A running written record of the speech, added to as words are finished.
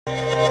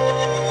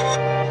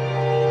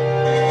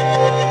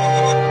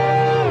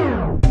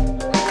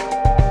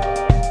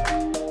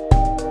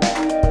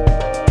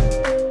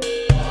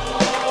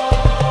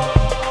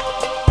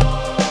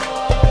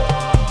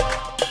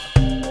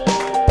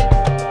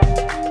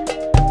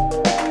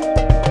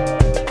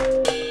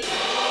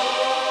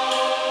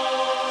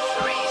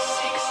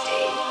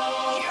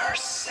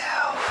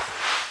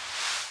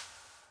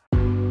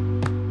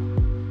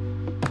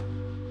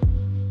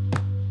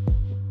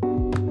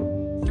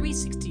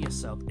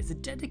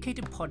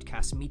Dedicated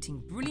podcast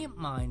meeting brilliant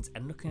minds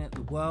and looking at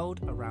the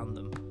world around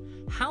them.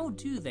 How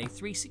do they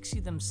 360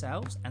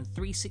 themselves and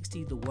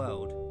 360 the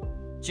world?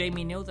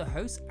 Jamie Neal, the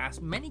host,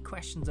 asks many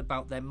questions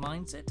about their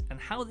mindset and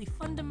how they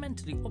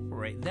fundamentally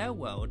operate their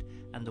world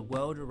and the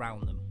world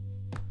around them.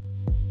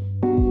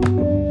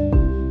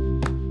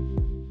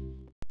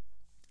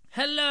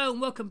 Hello and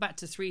welcome back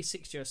to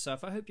 360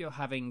 Yourself. I hope you're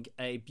having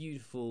a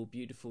beautiful,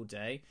 beautiful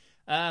day.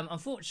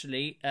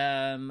 Unfortunately,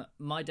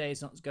 my day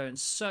is not going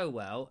so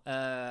well.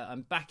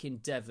 I'm back in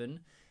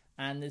Devon,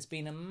 and there's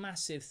been a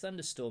massive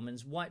thunderstorm and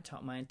it's wiped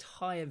out my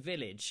entire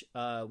village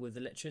with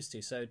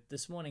electricity. So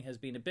this morning has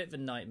been a bit of a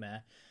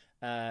nightmare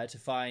to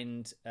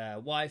find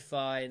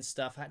Wi-Fi and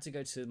stuff. I had to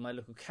go to my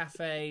local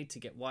cafe to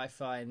get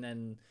Wi-Fi, and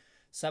then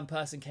some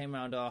person came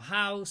around our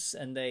house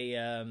and they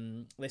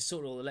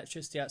sorted all the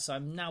electricity out. So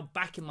I'm now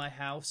back in my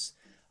house.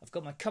 I've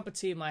got my cup of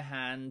tea in my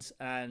hand,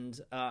 and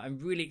I'm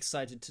really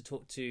excited to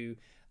talk to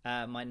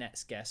my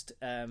next guest.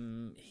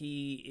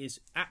 He is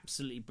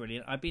absolutely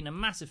brilliant. I've been a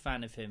massive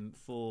fan of him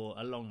for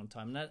a long, long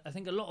time. And I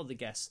think a lot of the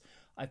guests,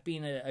 I've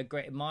been a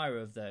great admirer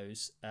of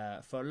those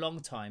for a long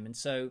time. And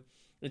so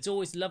it's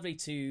always lovely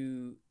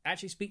to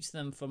actually speak to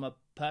them from a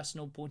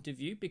personal point of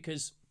view,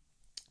 because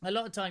a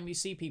lot of time you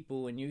see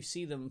people and you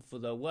see them for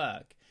their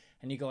work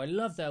and you go, I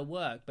love their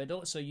work, but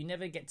also you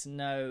never get to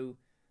know,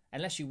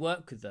 unless you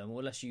work with them or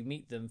unless you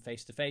meet them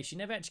face to face, you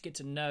never actually get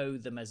to know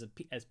them as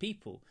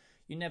people.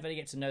 You never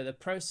get to know the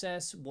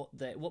process,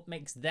 what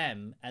makes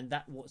them, and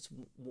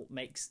what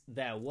makes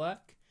their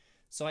work.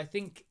 So I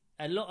think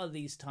a lot of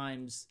these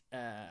times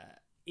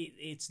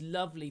it's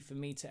lovely for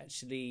me to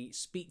actually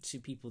speak to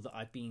people that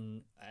I've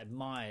been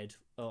admired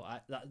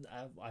that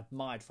I've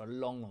admired for a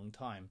long, long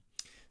time.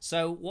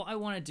 So what I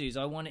want to do is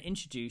I want to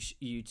introduce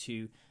you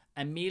to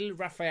Emil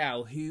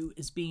Raphael, who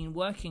has been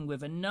working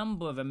with a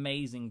number of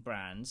amazing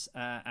brands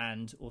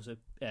and also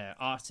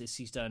artists.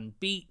 He's done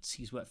beats.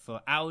 He's worked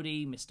for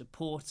Audi, Mr.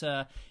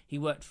 Porter. He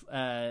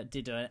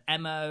did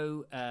an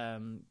MO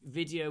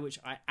video, which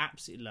I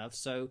absolutely love.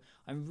 So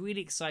I'm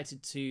really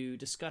excited to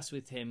discuss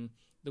with him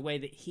the way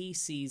that he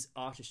sees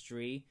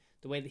artistry,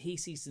 the way that he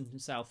sees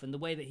himself, and the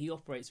way that he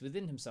operates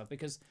within himself,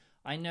 because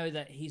I know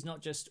that he's not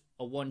just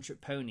a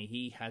one-trick pony.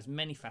 He has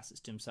many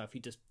facets to himself. He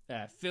does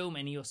film,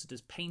 and he also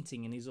does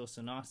painting, and he's also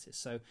an artist.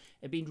 So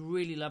it'd been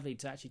really lovely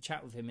to actually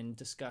chat with him and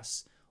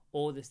discuss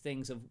all the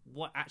things of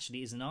what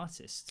actually is an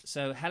artist.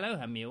 So hello,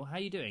 Emil. How are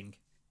you doing?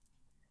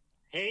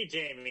 Hey,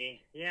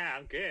 Jamie. Yeah,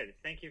 I'm good.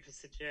 Thank you for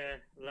such a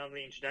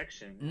lovely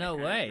introduction. No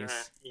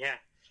worries. Yeah.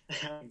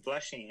 I'm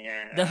blushing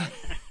here.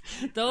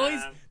 They're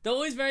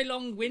always very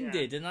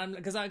long-winded, yeah. And I'm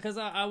because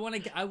I want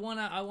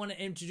to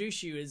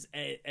introduce you as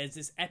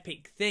this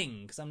epic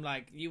thing, because I'm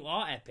like, you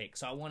are epic,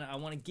 so I want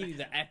to give you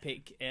the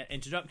epic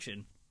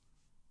introduction.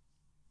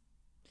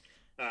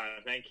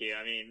 Thank you.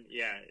 I mean,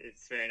 yeah,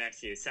 it's very nice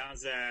of you.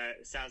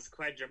 Sounds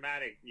quite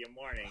dramatic. Your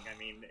morning. I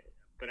mean,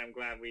 but I'm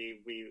glad we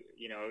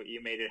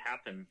you made it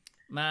happen.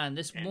 Man,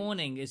 this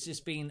morning has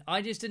just been...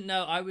 I just didn't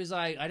know. I was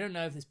like, I don't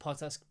know if this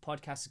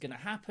podcast is going to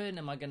happen.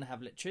 Am I going to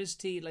have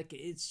electricity? Like,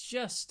 it's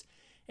just...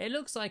 It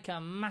looks like a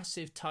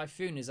massive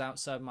typhoon is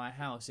outside my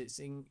house.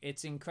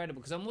 It's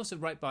incredible, because I'm also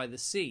right by the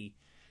sea.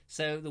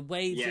 So the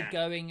waves are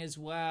going as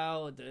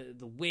well,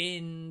 the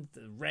wind,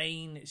 the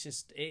rain. It's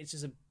just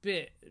a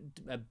bit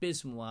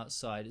abysmal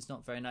outside. It's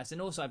not very nice.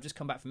 And also, I've just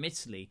come back from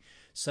Italy.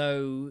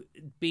 So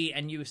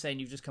and you were saying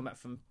you've just come back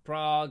from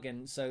Prague,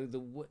 and so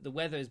the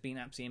weather has been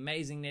absolutely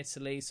amazing in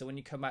Italy. So when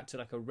you come back to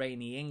like a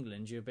rainy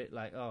England, you're a bit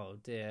like, oh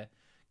dear,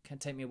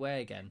 can't take me away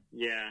again.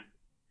 Yeah.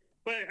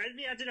 But I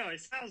mean, I don't know.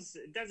 It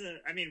doesn't.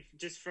 I mean,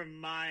 just from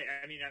my.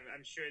 I mean,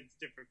 I'm sure it's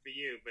different for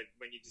you. But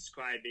when you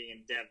describe being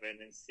in Devon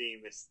and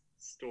seeing this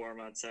storm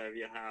outside of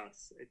your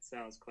house, it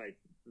sounds quite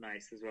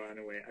nice as well. In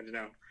a way, I don't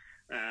know.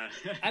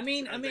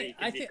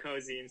 I think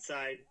cozy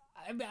inside.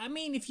 I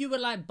mean, if you were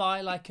like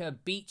by like a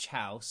beach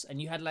house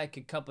and you had like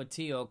a cup of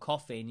tea or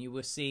coffee and you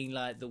were seeing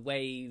like the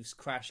waves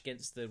crash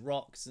against the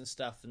rocks and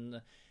stuff and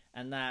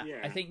that,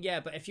 I think,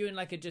 yeah, but if you're in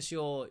like just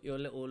your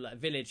little like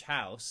village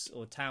house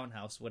or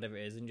townhouse, whatever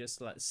it is, and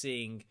just like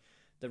seeing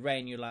the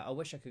rain, you're like, I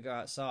wish I could go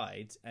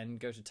outside and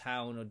go to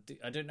town or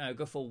I don't know,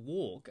 go for a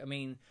walk. I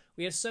mean,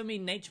 we have so many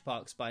nature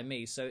parks by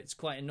me, so it's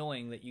quite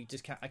annoying that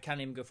I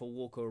can't even go for a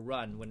walk or a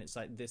run when it's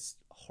like this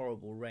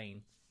horrible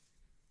rain.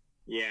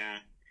 Yeah.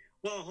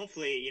 Well,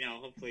 hopefully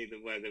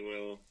the weather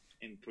will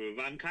improve.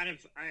 I'm trying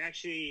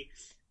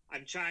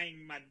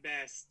my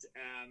best.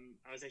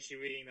 I was actually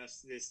reading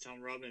this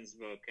Tom Robbins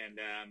book, and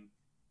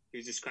he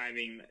was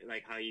describing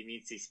like how he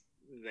meets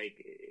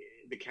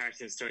the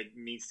character in the story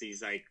meets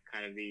these like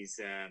kind of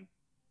these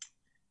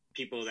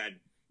people that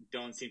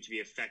don't seem to be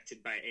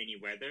affected by any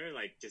weather,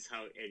 like just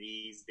how at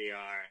ease they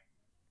are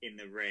in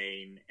the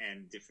rain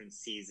and different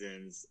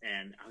seasons.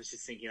 And I was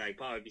just thinking like,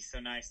 wow, it'd be so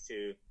nice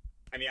to,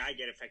 I mean, I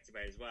get affected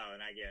by it as well,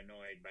 and I get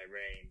annoyed by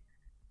rain,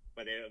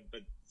 but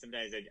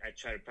sometimes I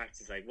try to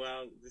practice like,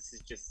 well, this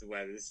is just the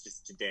weather, this is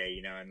just today,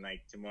 you know, and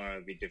like tomorrow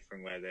will be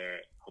different weather,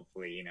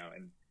 hopefully, you know,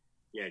 and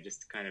yeah,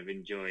 just kind of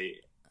enjoy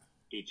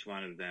each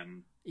one of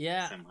them.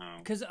 Yeah, somehow,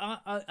 because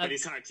but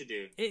it's hard to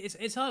do.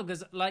 It's hard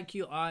because, like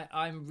you,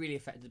 I'm really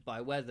affected by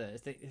weather. I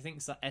think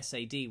it's like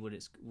SAD,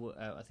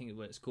 I think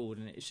what it's called,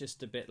 and it's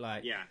just a bit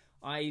like, yeah,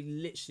 I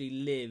literally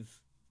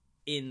live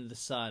in the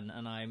sun,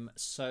 and I'm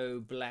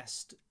so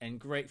blessed and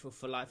grateful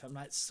for life. I'm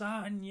like,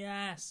 sun,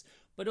 yes,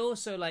 but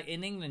also like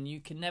in England, you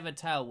can never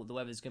tell what the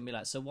weather's gonna be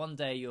like. So one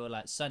day you're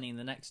like sunny, and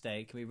the next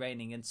day it can be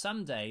raining, and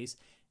some days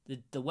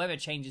the weather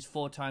changes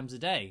 4 times a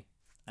day.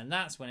 And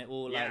that's when it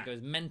all like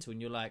goes mental, and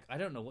you're like, I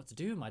don't know what to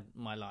do in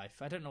my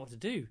life. I don't know what to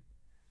do.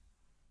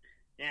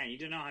 Yeah, you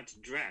don't know how to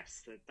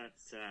dress.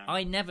 That's.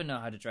 I never know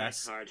how to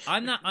dress. That's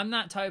hard. I'm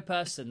that type of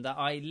person that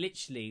I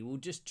literally will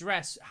just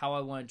dress how I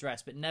want to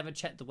dress, but never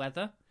check the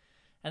weather.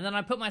 And then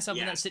I put myself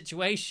in that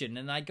situation,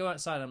 and I go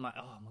outside, and I'm like,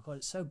 oh my god,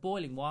 it's so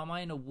boiling. Why am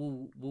I in a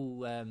wool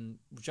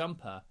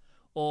jumper?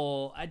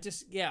 Or I'm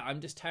just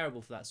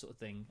terrible for that sort of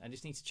thing. I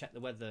just need to check the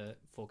weather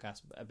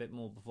forecast a bit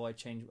more before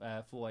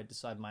I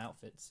decide my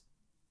outfits.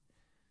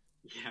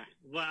 Yeah,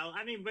 well,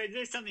 I mean, but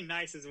there's something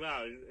nice as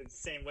well. It's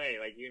the same way,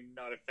 like you're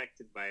not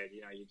affected by it.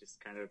 You know,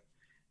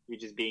 you're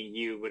just being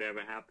you,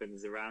 whatever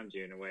happens around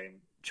you in a way.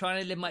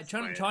 Trying to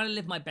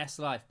live my best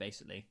life,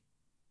 basically.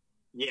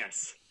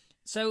 Yes.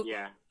 So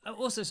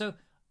also, so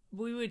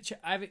we would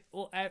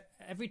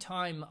every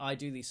time I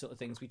do these sort of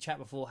things, we chat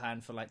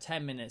beforehand for like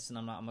 10 minutes, and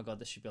I'm like, oh my god,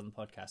 this should be on the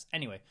podcast.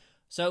 Anyway,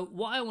 so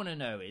what I want to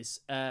know is,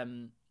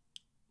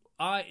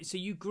 So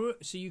you grew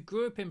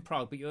up in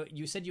Prague, but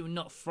you said you were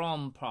not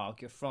from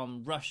Prague. You're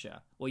from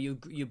Russia, or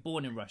you're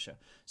born in Russia.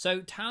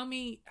 So tell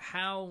me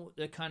how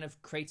the kind of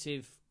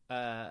creative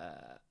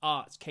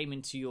arts came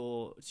into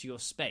your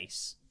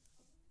space.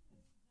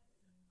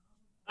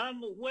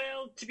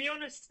 Well, to be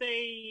honest,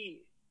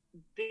 they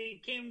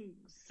came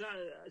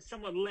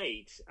somewhat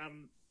late.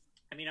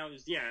 I mean, I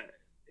was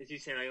as you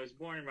said, I was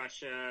born in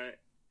Russia,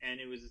 and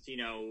it was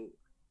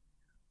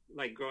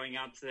like growing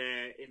up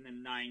there in the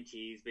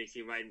 90s,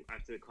 basically right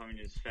after the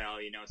communists fell,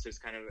 so it's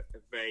kind of a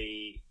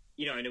very,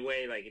 in a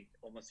way, like it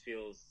almost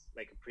feels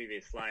like a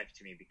previous life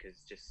to me, because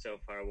it's just so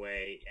far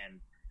away,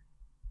 and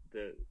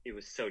it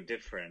was so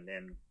different,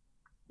 and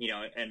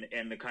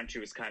and the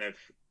country was kind of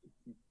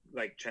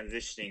like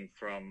transitioning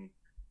from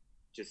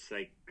just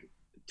like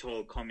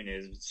total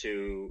communism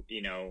to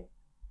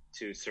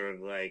to sort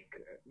of like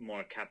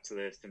more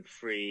capitalist and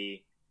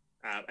free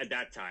at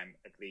that time,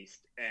 at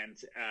least, and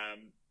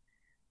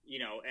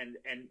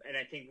and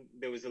I think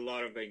there was a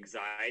lot of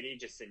anxiety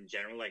just in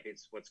general, like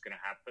it's what's going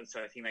to happen.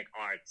 So I think like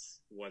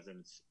arts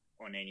wasn't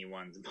on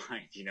anyone's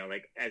mind,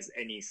 like as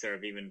any sort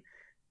of even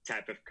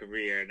type of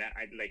career. And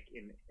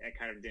I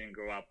kind of didn't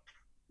grow up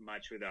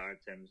much with art,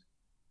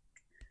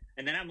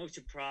 and then I moved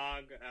to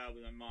Prague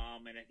with my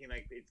mom, and I think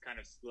like it's kind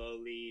of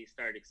slowly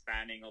started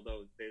expanding,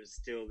 although there's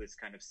still this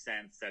kind of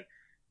sense that,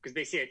 because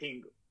basically I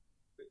think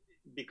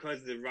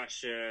because the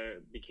Russia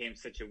became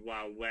such a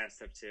Wild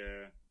West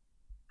after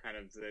kind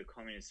of the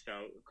communists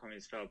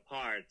fell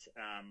apart,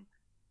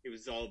 it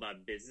was all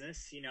about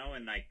business,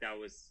 and like that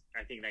was,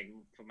 I think, like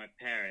for my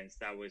parents,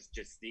 that was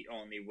just the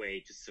only way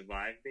to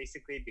survive,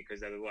 basically,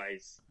 because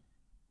otherwise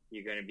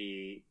you're going to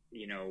be,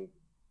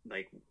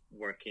 like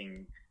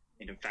working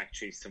in a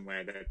factory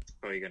somewhere that's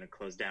probably going to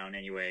close down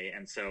anyway.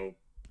 And so,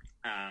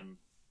 I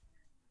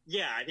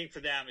think for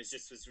them it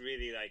just was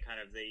really like kind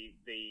of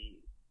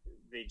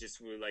they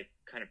just were like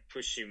kind of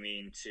pushing me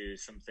into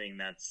something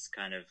that's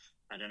kind of,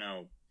 I don't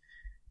know,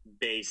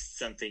 based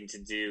something to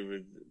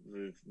do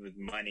with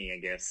money, I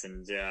guess.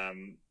 And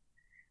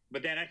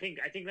but then I think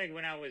like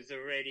when I was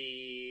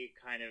already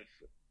kind of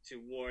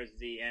towards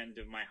the end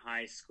of my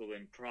high school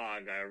in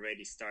Prague, I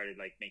already started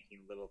like making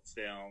little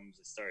films.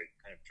 I started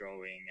kind of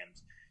drawing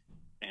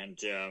and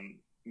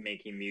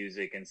making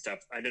music and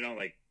stuff. I don't know,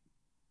 like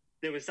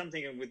there was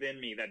something within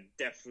me that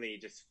definitely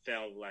just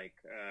felt like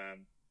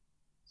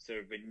sort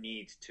of a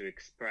need to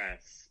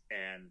express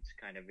and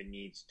kind of a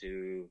need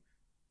to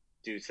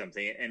do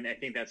something. And I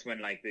think that's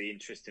when like the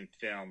interest in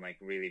film like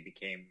really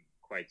became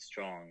quite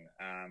strong,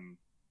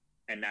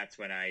 and that's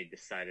when I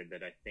decided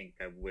that I think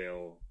I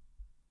will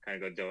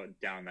kind of go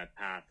down that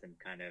path, and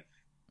kind of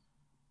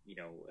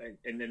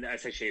and then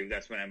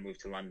that's when I moved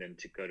to London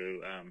to go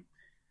to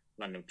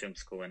London Film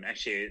School, and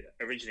actually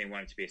originally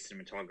wanted to be a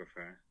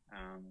cinematographer,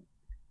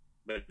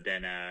 but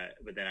then I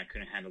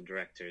couldn't handle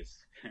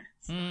directors.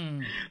 So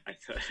I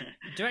thought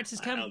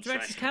directors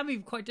can be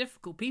quite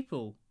difficult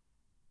people.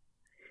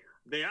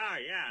 They are,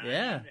 yeah.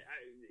 Yeah. I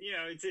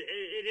mean,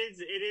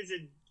 it is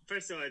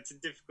first of all, it's a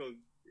difficult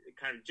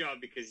kind of job,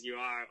 because you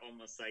are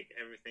almost like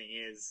everything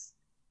is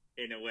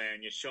in a way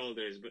on your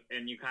shoulders,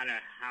 and you kind of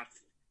have,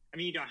 I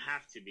mean, you don't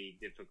have to be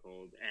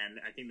difficult, and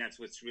I think that's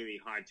what's really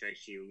hard to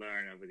actually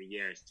learn over the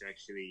years, to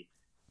actually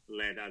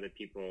let other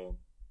people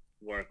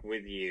work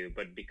with you.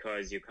 But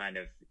because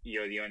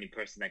you're the only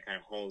person that kind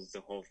of holds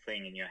the whole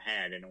thing in your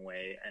head in a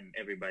way, and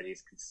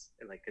everybody's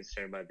like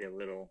concerned about their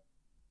little,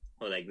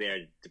 or like their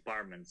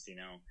departments, you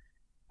know.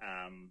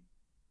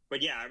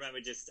 But yeah, I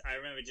remember just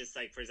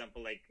like, for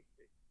example, like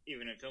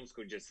even in film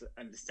school, just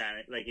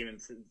understanding, like even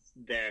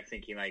there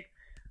thinking like,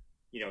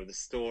 you know, the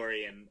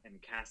story and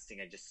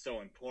casting are just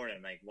so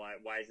important. Like,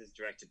 why is this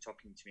director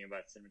talking to me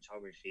about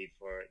cinematography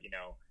for, you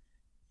know,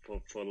 for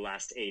the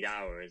last 8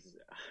 hours?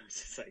 I was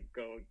just like,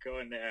 go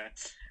and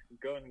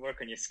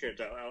work on your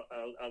script.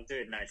 I'll do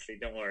it nicely.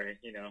 Don't worry,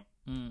 you know.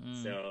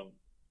 Mm-mm. So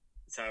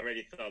I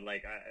already felt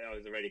like I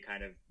was already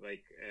kind of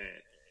like,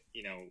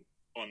 you know,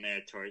 on their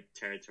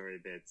territory a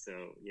bit.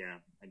 So yeah,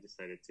 I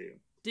decided to.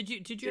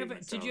 Did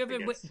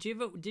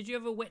you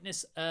ever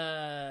witness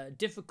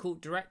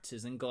difficult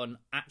directors and gone,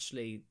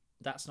 actually,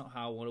 that's not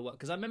how I want to work?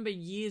 Because I remember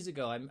years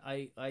ago,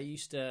 I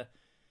used to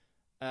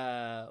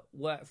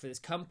work for this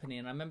company,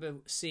 and I remember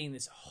seeing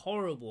this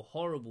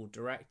horrible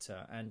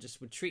director, and just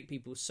would treat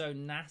people so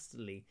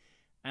nastily.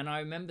 And I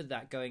remember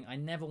that going, I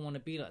never want to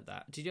be like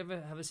that. Did you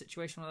ever have a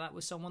situation like that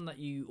with someone that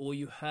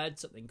you heard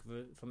something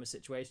from a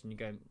situation, you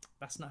go,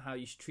 that's not how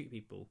you should treat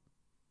people?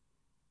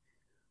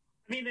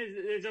 I mean,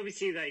 there's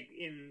obviously, like,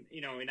 in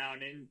our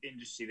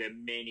industry, there are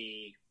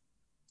many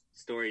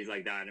stories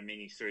like that, and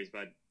many stories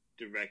about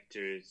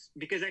directors.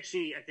 Because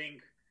actually, I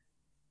think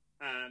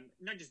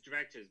not just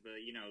directors,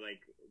 but, you know,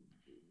 like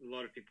a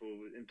lot of people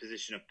in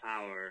position of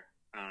power,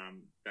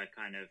 that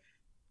kind of,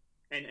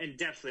 and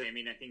definitely, I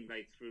mean, I think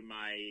like through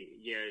my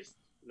years,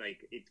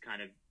 like it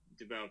kind of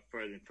developed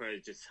further and further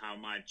just how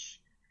much.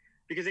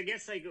 Because I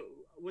guess, like,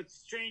 what's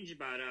strange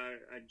about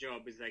our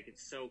job is, like,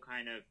 it's so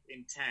kind of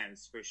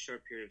intense for a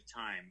short period of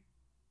time.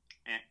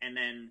 And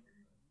then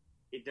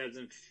it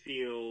doesn't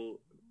feel,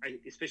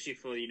 especially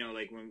for, you know,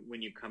 like,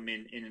 when you come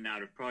in and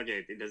out of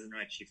project, it doesn't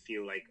actually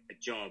feel like a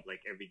job,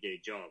 like everyday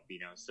job, you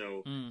know.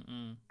 So,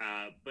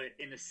 but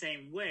in the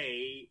same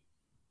way,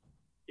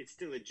 it's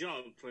still a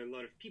job for a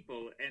lot of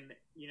people. And,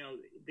 you know,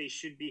 they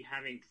should be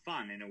having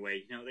fun in a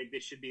way, you know, like, they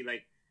should be,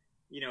 like,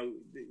 you know,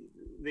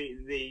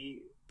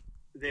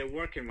 their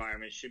work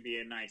environment should be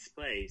a nice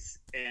place,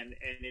 and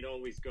it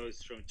always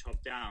goes from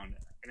top down.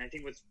 And I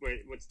think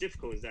what's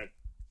difficult is that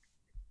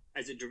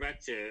as a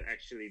director,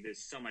 actually, there's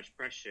so much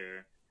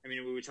pressure. I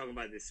mean, we were talking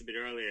about this a bit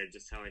earlier,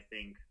 just how I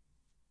think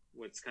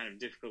what's kind of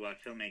difficult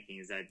about filmmaking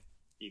is that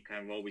you're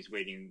kind of always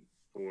waiting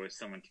for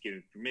someone to give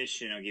you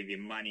permission or give you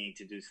money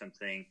to do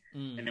something.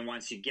 And then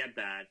once you get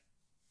that,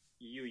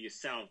 you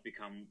yourself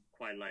become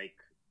quite like,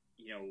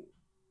 you know,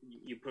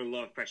 you put a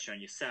lot of pressure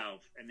on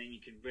yourself, and then you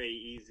can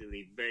very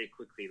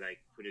quickly, like,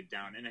 put it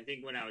down. And I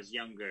think when I was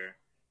younger,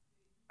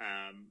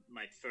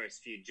 my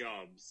first few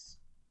jobs,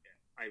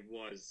 I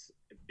was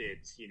a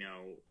bit, you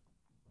know,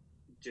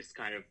 just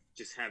kind of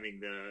just having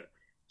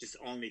just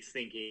only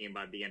thinking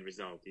about the end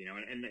result, you know.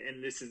 And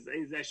this is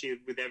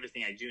actually with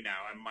everything I do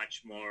now, I'm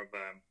much more of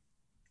a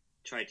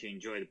try to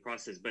enjoy the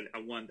process, but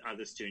I want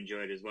others to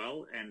enjoy it as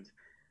well. And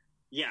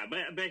yeah,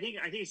 but I think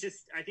it's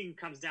just, I think it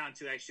comes down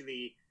to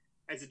actually,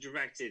 as a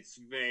director, it's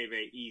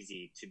very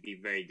easy to be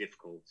very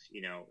difficult.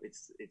 You know,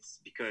 it's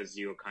because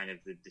you're kind of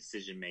the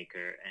decision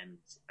maker, and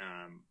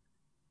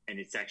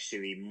it's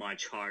actually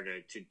much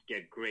harder to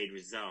get great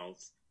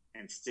results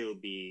and still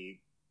be,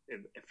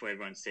 for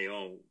everyone to say,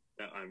 oh,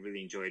 I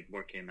really enjoyed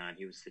working on that,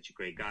 he was such a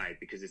great guy,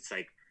 because it's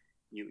like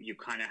you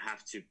kind of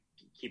have to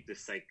keep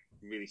this like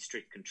really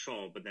strict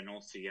control, but then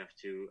also you have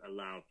to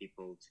allow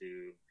people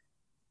to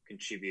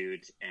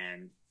contribute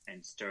and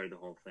stir the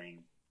whole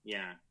thing.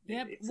 Yeah,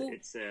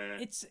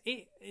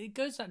 it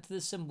goes back to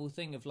the simple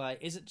thing of, like,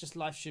 is it just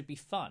life should be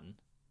fun?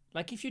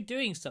 Like, if you're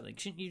doing something,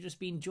 shouldn't you just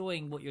be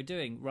enjoying what you're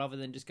doing rather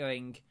than just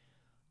going,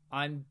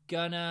 I'm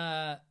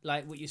gonna,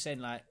 like what you're saying,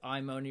 like,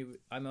 I'm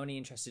only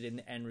interested in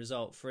the end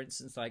result. For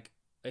instance, like,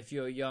 if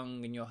you're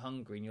young and you're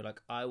hungry and you're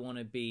like, I want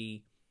to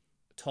be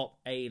top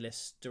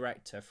A-list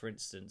director, for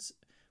instance,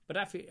 but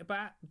actually,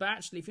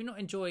 if you're not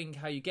enjoying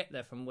how you get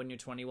there from when you're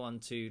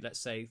 21 to,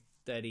 let's say,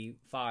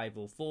 35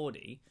 or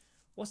 40,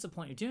 what's the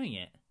point of doing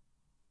it?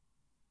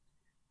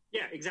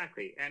 Yeah,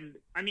 exactly. And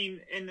I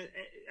mean,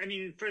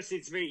 first,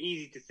 it's very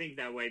easy to think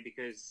that way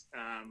because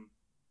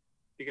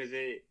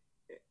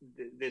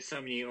there's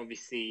so many,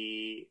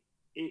 obviously,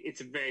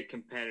 it's a very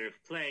competitive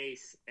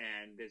place,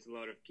 and there's a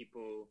lot of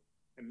people,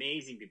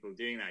 amazing people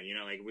doing that. You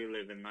know, like, we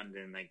live in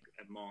London, like,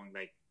 among,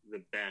 like,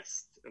 the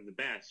best of the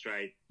best,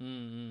 right?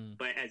 Mm-hmm.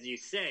 But as you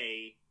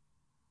say,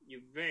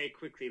 you very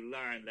quickly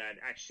learn that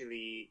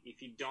actually,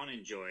 if you don't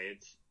enjoy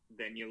it,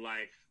 then your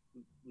life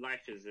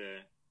is a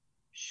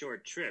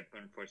short trip,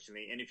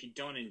 unfortunately. And if you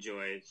don't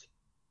enjoy it,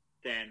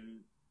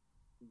 then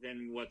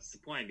what's the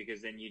point?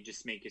 Because then you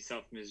just make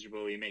yourself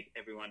miserable, you make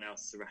everyone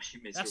else around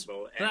you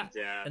miserable.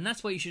 And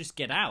that's why you should just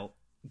get out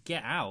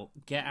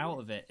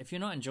of it. If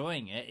you're not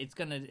enjoying it, it's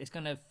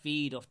gonna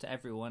feed off to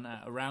everyone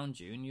around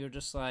you, and you're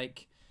just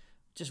like,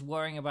 just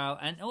worrying about,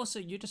 and also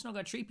you're just not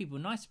going to treat people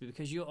nicely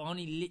because you're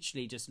only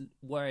literally just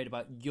worried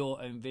about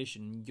your own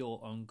vision,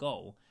 your own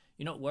goal.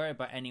 You're not worried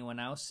about anyone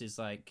else's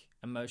like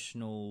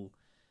emotional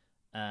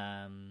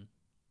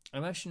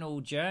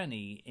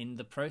journey in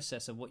the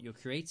process of what you're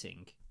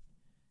creating.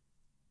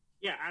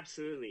 Yeah,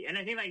 absolutely. And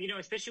I think, like,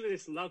 especially with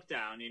this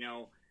lockdown,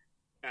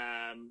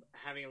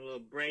 having a little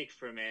break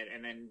from it,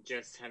 and then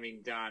just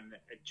having done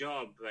a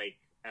job, like,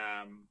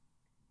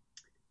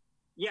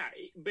 yeah,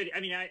 but I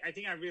mean, I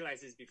think I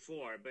realized this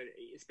before, but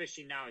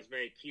especially now it's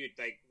very acute.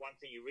 Like, one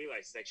thing you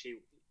realize is actually,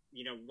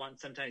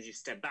 sometimes you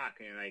step back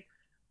and you're like,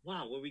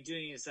 wow, what we're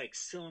doing is like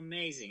so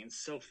amazing and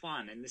so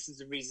fun. And this is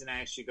the reason I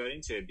actually got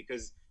into it,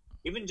 because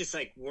even just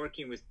like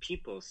working with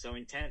people so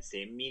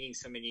intensely and meeting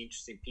so many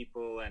interesting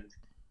people and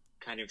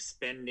kind of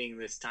spending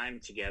this time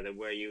together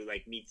where you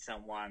like meet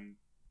someone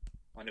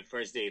on the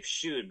first day of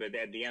shoot, but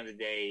at the end of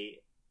the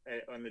day,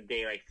 on the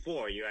day like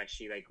 4, you're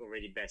actually like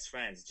already best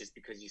friends just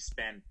because you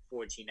spent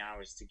 14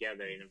 hours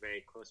together in a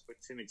very close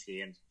proximity.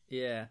 And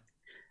yeah,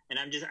 and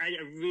I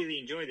really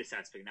enjoy this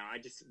aspect now. I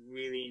just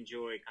really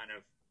enjoy kind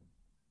of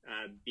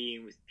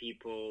being with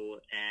people,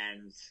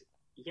 and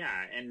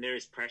yeah, and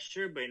there's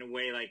pressure, but in a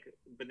way, like,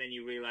 but then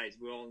you realize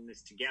we're all in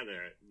this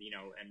together,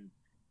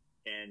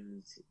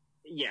 and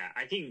yeah,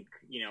 I think,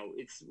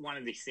 it's one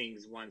of these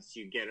things, once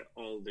you get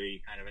older, you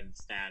kind of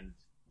understand,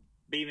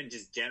 but even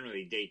just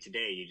generally day to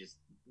day, you just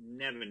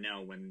never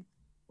know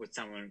what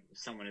someone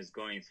is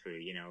going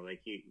through,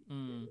 like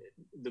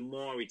the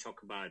more we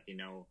talk about,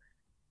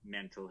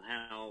 mental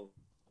health,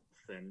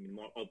 and the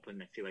more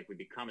open I feel like we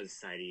become as a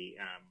society,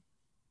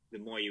 the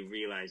more you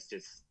realize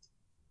just,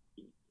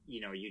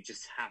 you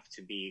just have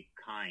to be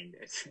kind,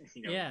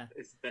 yeah,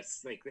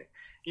 that's like,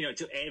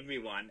 to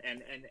everyone,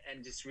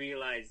 and just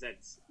realize that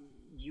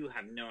you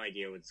have no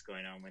idea what's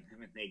going on when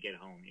they get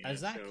home.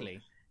 Exactly.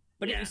 So,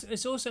 but yeah.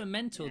 it's also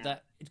mental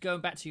that, going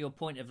back to your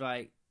point of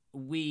like,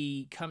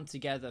 we come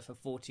together for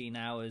 14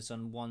 hours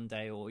on one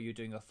day, or you're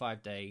doing a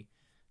 5-day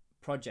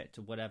project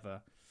or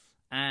whatever,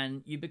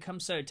 and you become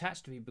so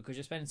attached to people because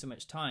you're spending so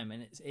much time.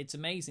 And it's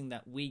amazing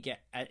that we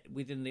get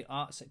within the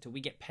art sector,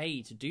 we get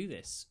paid to do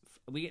this.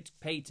 We get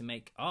paid to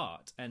make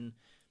art. And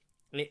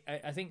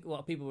I think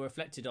what people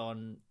reflected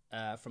on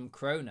from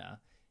Corona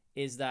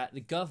is that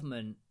the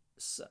government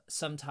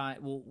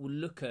sometimes will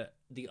look at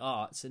the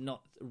arts and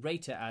not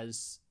rate it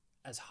as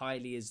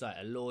highly as like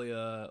a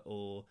lawyer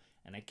or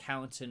an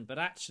accountant, but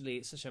actually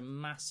it's such a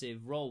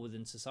massive role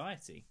within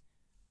society,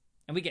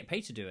 and we get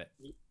paid to do it.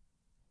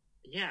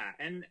 Yeah,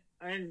 and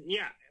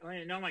yeah,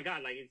 oh my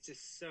God, like, it's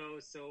just so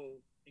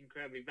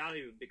incredibly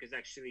valuable, because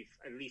actually,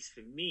 at least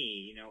for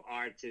me,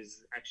 art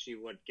is actually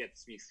what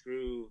gets me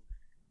through,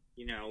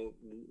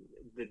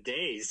 the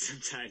days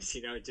sometimes,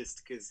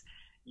 just because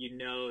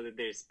that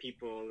there's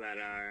people that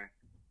are,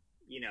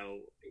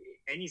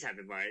 any type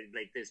of art,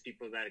 like, there's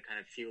people that kind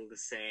of feel the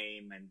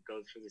same and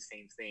go through the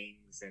same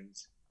things, and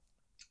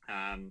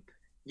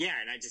yeah,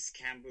 and I just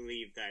can't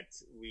believe that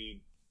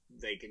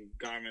like,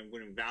 government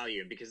wouldn't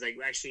value it, because like,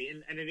 actually,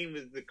 and I think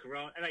with the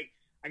corona, like,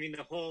 I mean,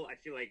 I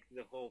feel like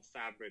the whole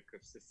fabric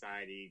of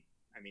society,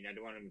 I mean, I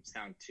don't want to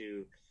sound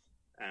too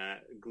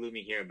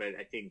gloomy here, but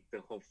I think the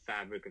whole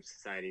fabric of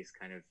society is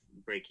kind of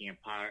breaking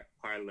apart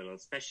a little,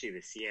 especially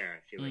this year.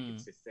 I feel like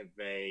it's just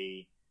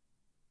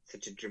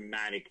such a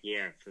dramatic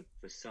year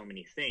for so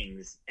many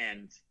things,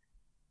 and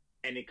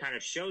it kind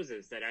of shows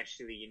us that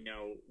actually,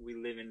 we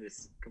live in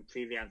this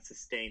completely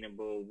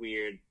unsustainable,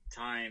 weird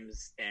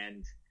times,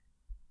 and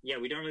yeah,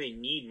 we don't really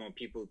need more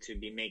people to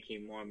be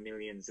making more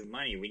millions of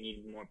money. We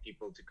need more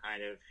people to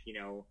kind of,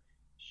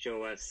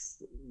 show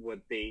us what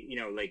they,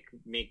 like,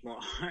 make more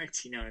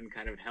art, and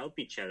kind of help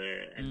each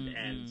other,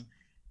 and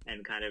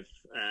kind of,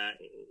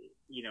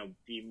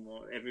 be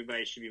more,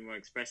 everybody should be more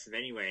expressive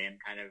anyway, and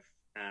kind of,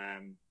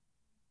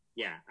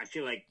 yeah, I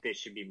feel like there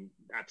should be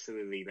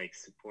absolutely like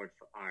support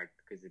for art,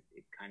 because it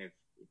kind of,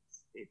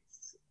 it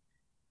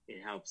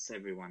helps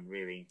everyone,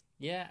 really.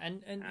 Yeah,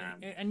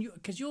 and you,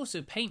 because you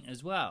also paint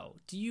as well.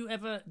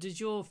 Does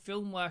your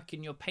film work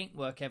and your paint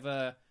work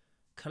ever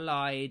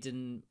collide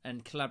and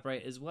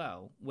collaborate as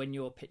well when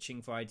you're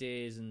pitching for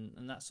ideas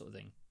and that sort of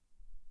thing?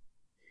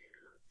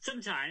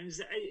 Sometimes,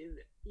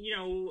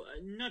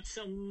 not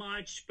so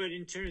much, but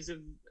in terms of,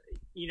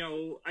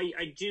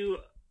 I do.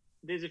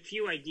 There's a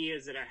few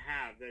ideas that I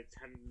have that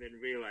haven't been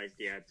realized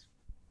yet,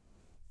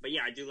 but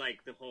yeah, I do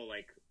like the whole,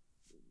 like,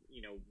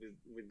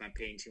 with my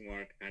painting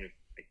work, kind of,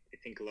 I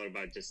think a lot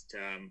about just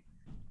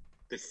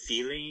the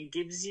feeling it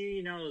gives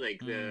you, like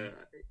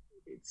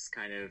it's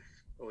kind of,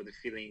 or the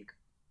feeling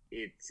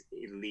it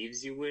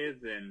leaves you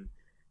with, and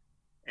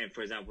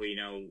for example,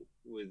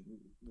 with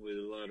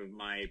a lot of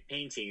my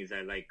paintings,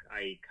 I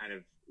kind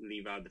of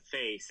leave out the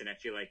face, and I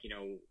feel like,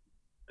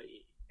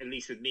 at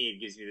least with me, it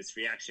gives me this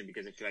reaction,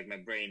 because I feel like my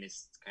brain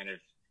is kind of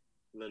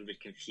a little bit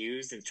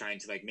confused and trying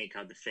to like make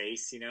out the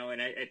face, and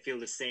I feel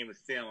the same with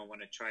film. I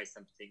want to try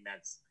something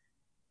that's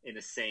in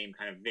the same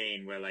kind of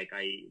vein, where like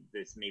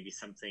there's maybe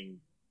something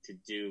to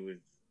do with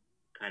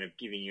kind of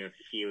giving you a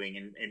feeling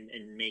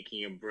and making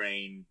your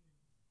brain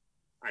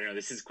I don't know,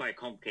 this is quite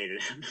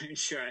complicated. I'm not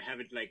sure I have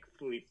it like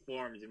fully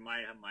formed in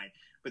my mind,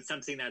 but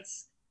something that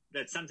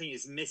something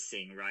is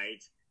missing,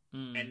 right?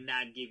 And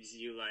that gives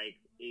you like,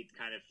 it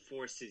kind of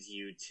forces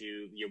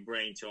your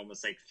brain to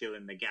almost like fill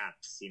in the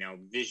gaps, you know,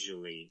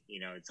 visually,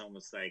 you know, it's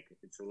almost like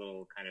it's a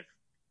little kind of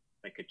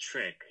like a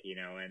trick, you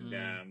know, and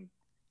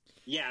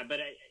yeah, but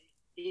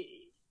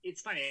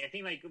it's funny. I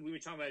think like we were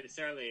talking about this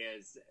earlier,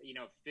 as you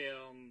know,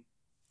 film,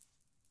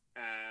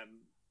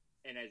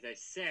 and as I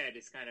said,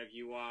 it's kind of,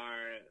 you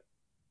are,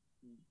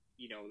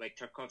 you know, like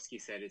Tarkovsky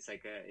said, it's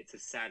like it's a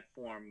sad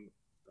form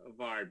of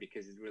art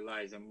because it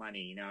relies on money,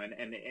 you know,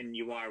 and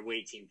you are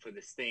waiting for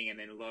this thing, and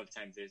then a lot of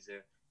times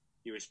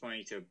you're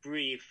responding to a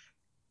brief,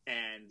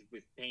 and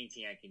with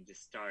painting I can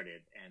just start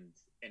it,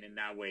 and in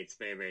that way it's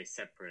very, very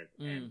separate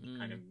and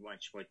kind of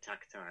much more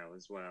tactile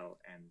as well.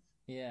 And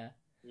yeah,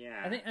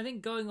 I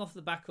think going off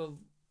the back of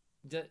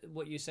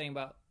what you're saying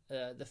about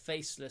the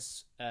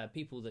faceless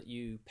people that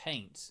you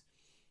paint,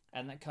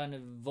 and that kind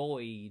of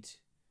void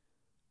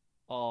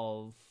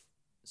of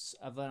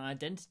an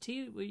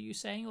identity, were you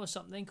saying, or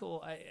something?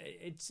 Or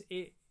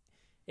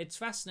it's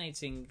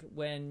fascinating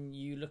when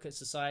you look at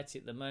society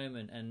at the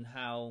moment and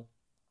how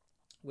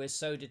we're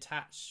so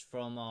detached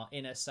from our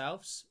inner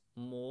selves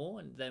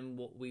more than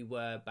what we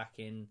were back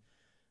in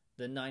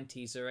the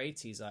 90s or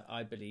 80s,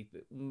 I believe.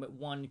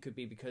 One could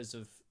be because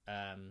of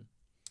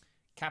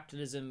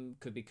capitalism,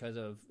 could be because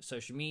of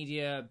social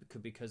media,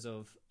 could be because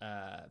of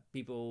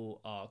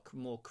people are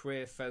more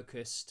career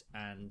focused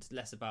and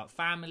less about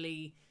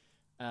family.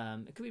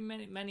 It could be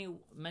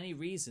many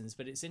reasons,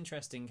 but it's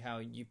interesting how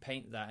you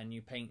paint that, and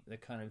you paint the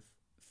kind of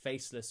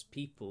faceless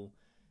people,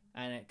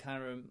 and it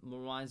kind of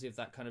reminds me of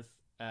that kind of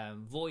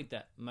void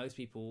that most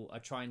people are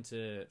trying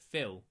to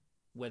fill,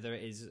 whether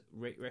it is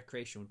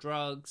recreational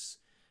drugs,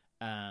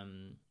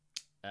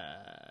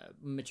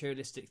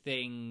 materialistic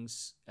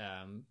things,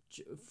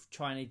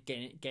 trying to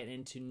get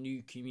into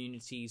new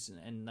communities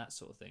and that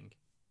sort of thing.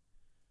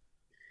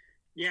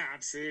 Yeah,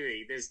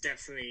 absolutely. There's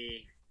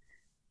definitely,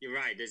 you're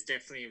right, there's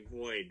definitely a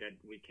void that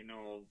we can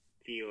all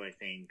feel, I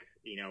think,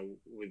 you know,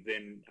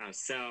 within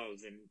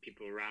ourselves and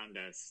people around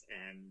us.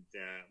 And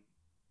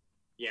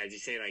yeah, as you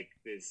say, like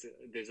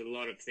there's a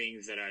lot of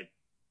things that are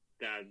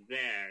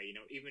there, you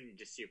know, even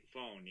just your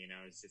phone, you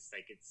know, it's just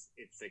like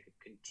it's like a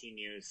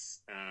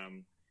continuous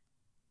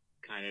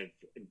kind of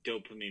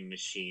dopamine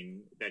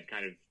machine that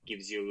kind of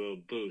gives you a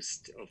little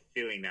boost of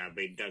feeling that,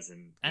 but it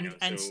doesn't.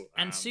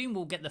 And soon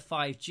we'll get the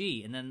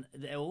 5G, and then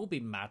it'll all be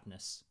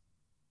madness.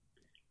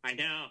 I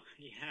know,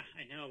 yeah,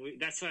 I know.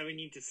 That's why we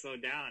need to slow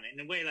down. In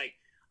a way, like,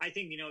 I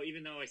think, you know,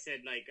 even though I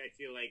said, like, I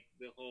feel like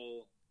the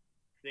whole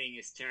thing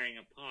is tearing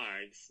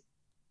apart,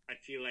 I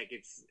feel like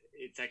it's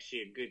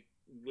actually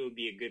will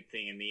be a good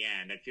thing in the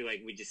end. I feel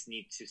like we just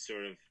need to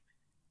sort of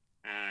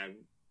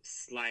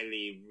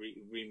slightly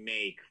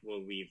remake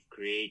what we've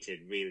created,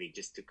 really,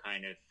 just to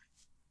kind of,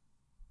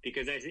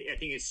 because I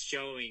think it's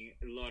showing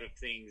a lot of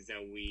things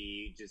that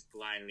we just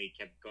blindly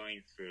kept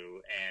going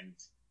through, and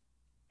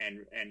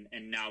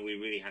now we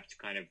really have to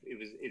kind of,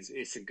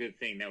 it's a good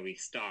thing that we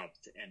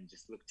stopped and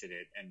just looked at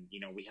it, and you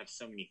know, we have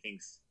so many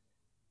things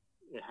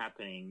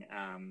happening,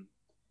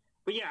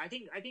 but yeah, I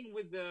think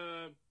with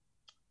the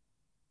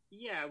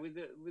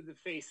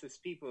faceless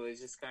people,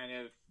 it's just kind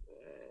of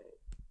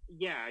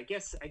I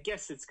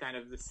guess it's kind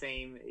of the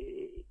same,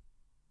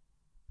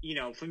 you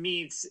know. For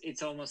me,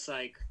 it's almost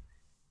like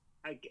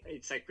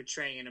it's like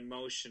portraying an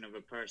emotion of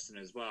a person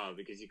as well,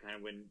 because you kind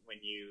of, when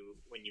you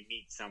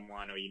meet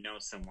someone or you know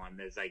someone,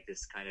 there's like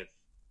this kind of,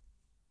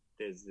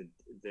 there's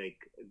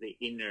the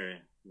inner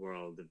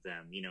world of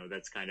them, you know,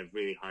 that's kind of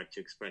really hard to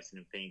express in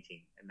a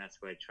painting, and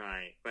that's what I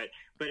try. But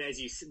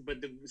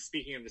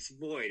speaking of this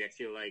void, I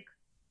feel like,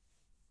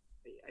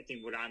 I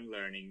think what I'm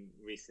learning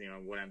recently, or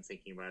what I'm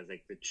thinking about, is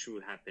like the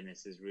true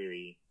happiness is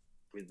really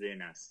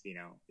within us, you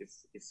know.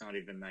 It's not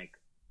even like,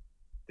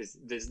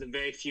 there's the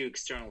very few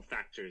external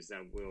factors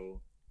that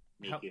will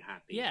make you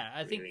happy. Yeah,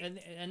 I really think,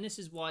 and this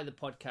is why the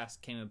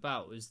podcast came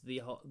about, was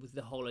the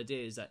whole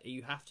idea is that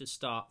you have to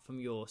start from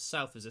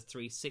yourself as a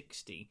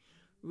 360,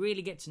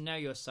 really get to know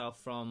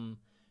yourself, from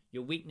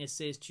your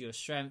weaknesses to your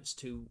strengths,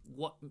 to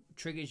what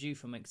triggers you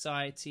from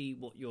anxiety,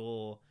 what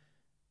you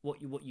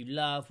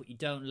love, what you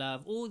don't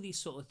love, all these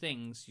sort of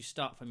things. You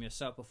start from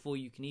yourself before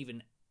you can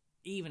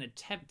even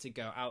attempt to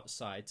go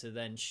outside to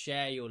then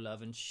share your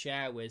love and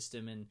share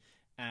wisdom and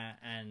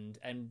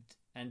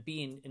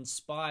being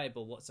inspired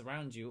by what's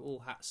around you.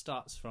 All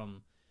starts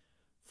from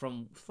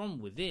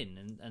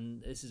within,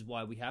 and this is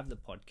why we have the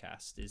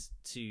podcast, is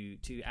to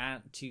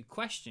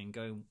question,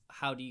 going,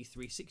 how do you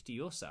 360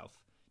 yourself?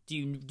 Do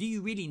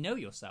you really know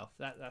yourself?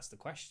 That's the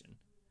question.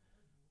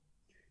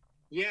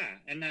 Yeah,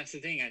 and that's the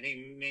thing. I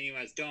think many of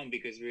us don't,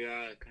 because we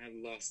are kind of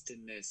lost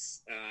in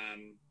this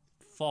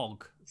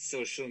fog,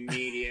 social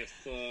media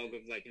fog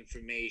of like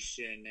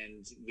information,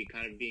 and we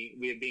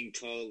are being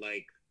told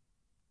like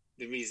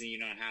the reason you're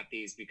not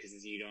happy is because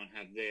you don't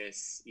have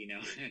this, you know,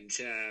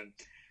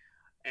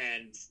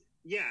 and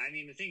yeah, I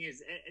mean, the thing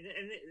is,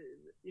 and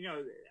you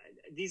know,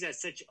 these are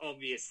such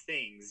obvious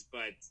things,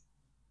 but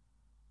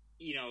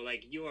you know,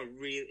 like you are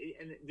really,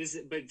 and this,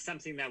 but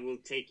something that will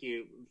take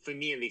you, for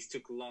me at least,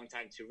 took a long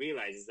time to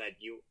realize is that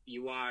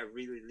you are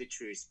really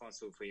literally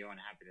responsible for your own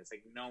happiness.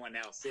 Like no one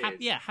else is.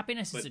 Yeah,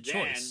 happiness is a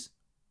choice.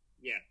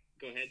 Yeah,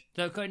 go ahead.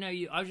 So, no,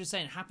 I was just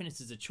saying, happiness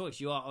is a choice.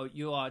 You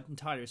are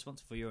entirely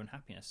responsible for your own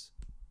happiness.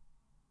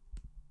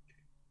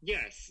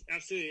 Yes,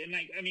 absolutely. And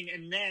like, I mean,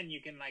 and then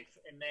you can like,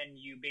 and then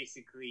you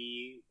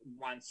basically,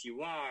 once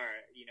you are,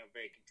 you know,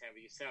 very content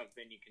with yourself,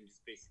 then you can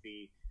just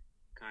basically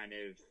kind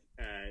of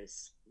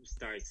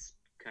starts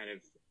kind of,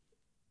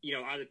 you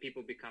know, other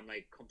people become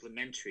like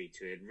complementary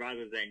to it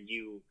rather than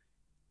you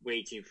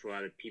waiting for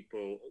other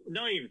people,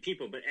 not even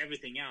people, but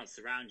everything else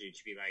around you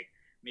to be like,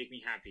 make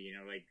me happy, you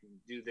know, like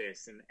do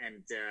this. And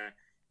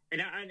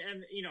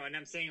you know, and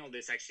I'm saying all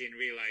this actually and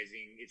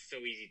realizing it's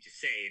so easy to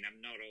say, and I'm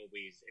not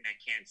always, and I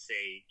can't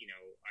say, you know,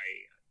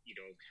 you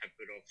know, have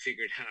it all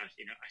figured out,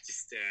 you know, I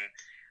just,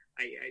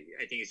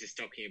 I think it's just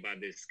talking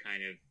about this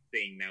kind of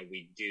thing that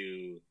we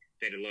do,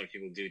 that a lot of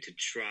people do to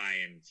try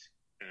and,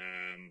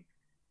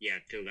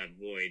 fill that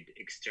void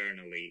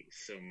externally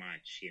so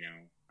much, you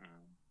know.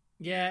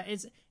 Yeah,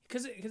 it's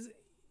because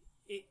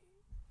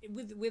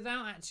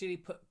without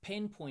actually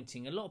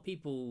pinpointing, a lot of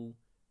people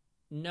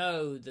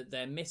know that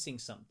they're missing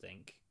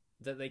something,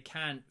 that they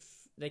can't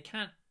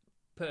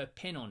put a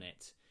pin on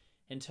it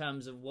in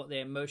terms of what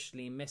they're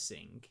emotionally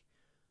missing,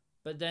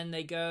 but then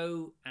they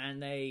go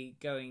and they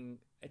going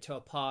to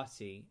a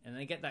party and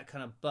they get that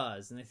kind of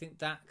buzz and they think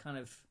that kind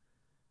of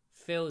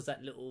fills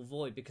that little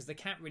void because they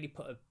can't really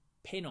put a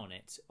pin on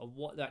it of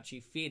what they're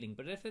actually feeling.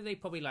 But if they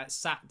probably like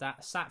sat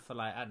for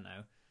like, I don't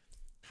know,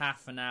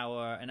 half an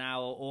hour,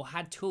 or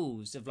had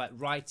tools of like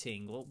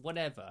writing or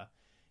whatever,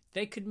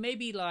 they could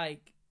maybe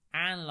like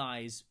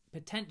analyze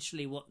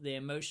potentially what they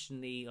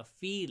emotionally are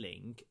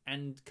feeling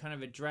and kind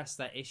of address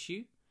that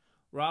issue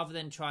rather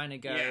than trying to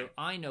go,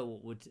 I know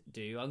what would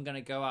do, I'm going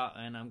to go out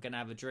and I'm going to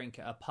have a drink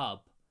at a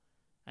pub,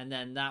 and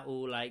then that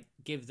will like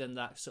give them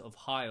that sort of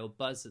high or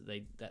buzz that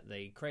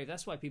they crave.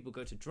 That's why people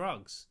go to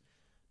drugs.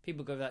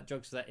 People go to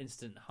drugs for that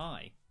instant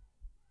high.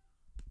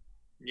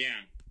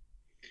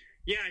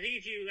 Yeah, I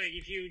think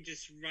if you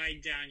just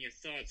write down your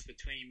thoughts for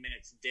 20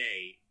 minutes a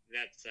day,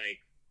 that's like,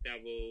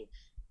 that will,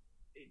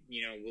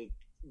 you know,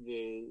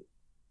 will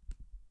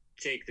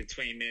take the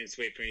 20 minutes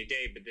away from your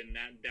day, but then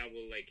that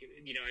will, like,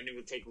 you know, and it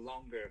will take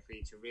longer for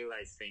you to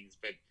realize things.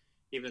 But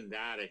even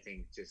that, I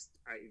think,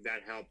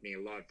 that helped me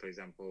a lot, for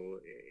example,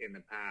 in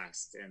the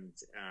past. And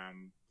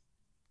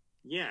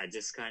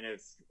just kind of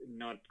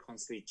not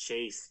constantly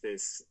chase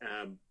this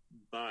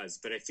buzz.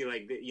 But I feel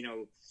like, you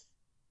know,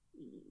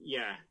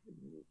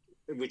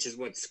 which is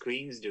what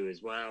screens do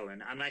as well.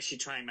 And I'm actually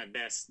trying my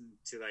best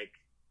to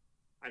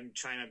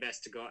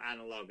go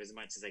analog as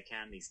much as I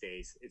can these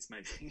days. It's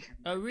my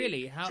Oh,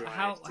 really?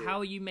 How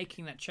are you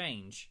making that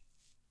change?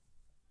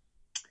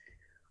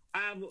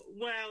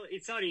 Well,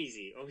 it's not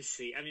easy,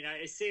 obviously. I mean,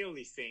 I say all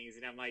these things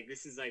and I'm like,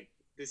 this is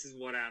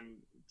what I'm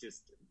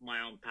just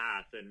my own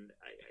path. And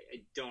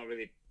I don't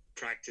really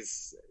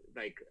practice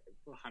like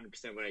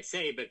 100% what I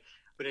say, but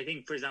I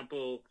think, for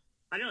example,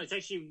 I don't know, it's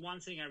actually one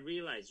thing I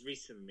realized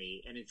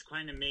recently, and it's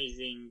quite an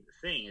amazing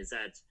thing, is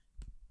that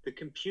the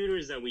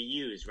computers that we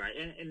use, right?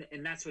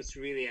 And that's what's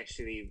really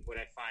actually what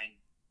I find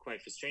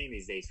quite frustrating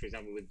these days. For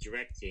example, with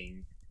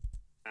directing,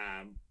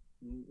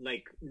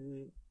 like,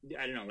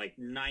 I don't know, like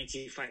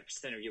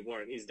 95% of your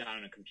work is done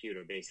on a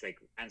computer, basically, like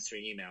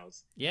answering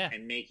emails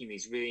and making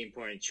these really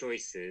important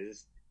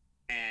choices.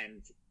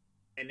 And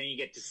then you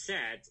get to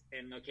set,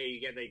 and okay, you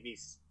get like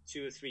these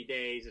 2 or 3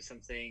 days or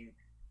something,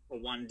 or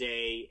 1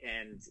 day,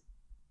 and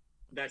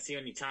that's the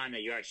only time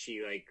that you're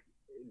actually like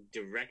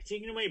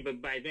directing in a way. But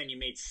by then you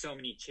made so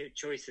many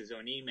choices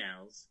on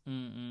emails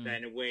that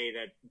in a way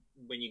that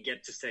when you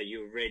get to set,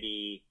 you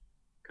already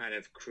kind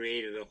of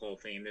created the whole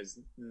thing. There's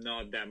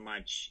not that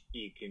much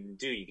you can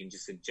do. You can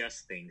just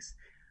adjust things.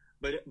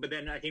 But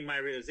then I think my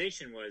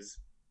realization is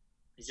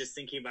just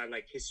thinking about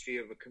like history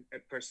of a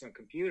personal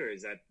computer,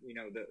 is that, you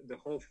know, the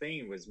whole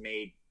thing was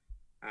made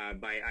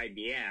by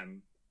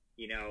IBM,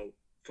 you know,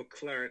 for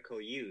clerical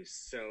use.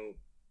 So,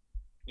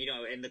 you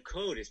know, and the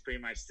code is pretty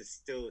much to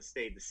still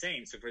stay the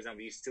same. So, for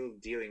example, you're still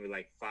dealing with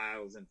like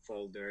files and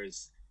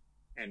folders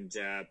and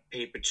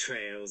paper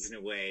trails in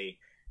a way,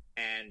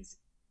 and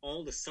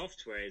all the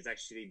software is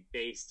actually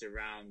based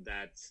around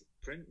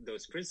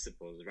those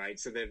principles, right?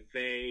 So they're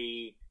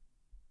very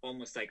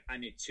almost like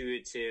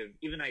unintuitive.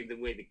 Even like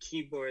the way the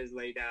keyboard is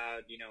laid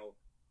out, you know,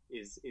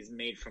 is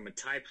made from a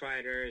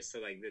typewriter, so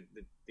like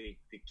the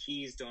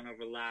keys don't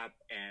overlap.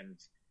 And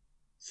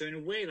so in a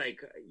way, like,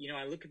 you know,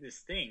 I look at this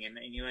thing and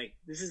you're like,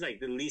 this is like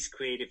the least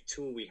creative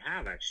tool we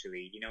have,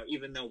 actually, you know,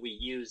 even though we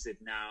use it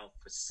now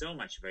for so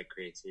much of our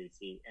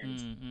creativity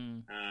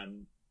and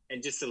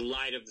just the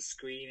light of the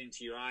screen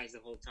into your eyes the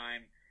whole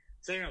time.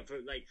 So, you know,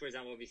 for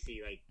example, obviously,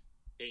 like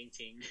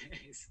painting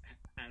is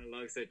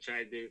analog, so I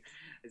try to do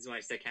as much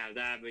as I can of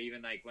that. But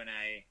even like when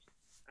I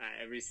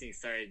recently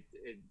started,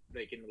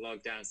 like in the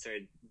lockdown,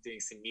 started doing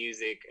some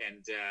music,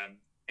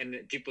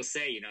 and people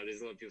say, you know,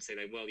 there's a lot of people say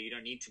like, well, you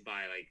don't need to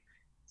buy like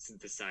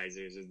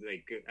synthesizers or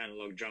like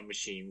analog drum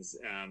machines.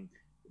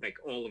 Like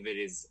all of it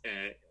is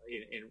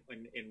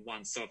in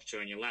one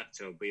software on your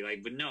laptop. But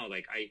like, but no,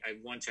 like I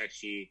want to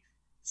actually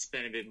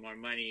spend a bit more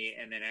money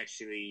and then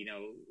actually, you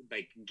know,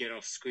 like get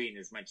off screen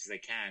as much as I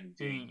can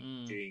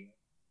doing,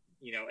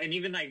 you know, and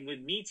even like with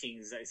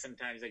meetings, I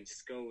sometimes I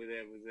just go with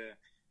a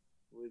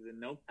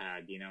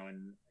notepad, you know,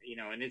 and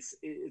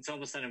it's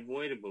almost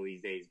unavoidable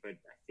these days. But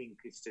I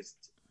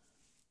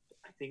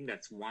think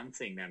that's one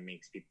thing that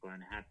makes people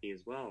unhappy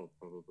as well,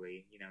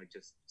 probably, you know,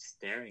 just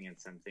staring at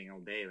something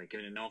all day. Like in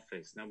an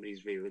office,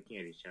 nobody's really looking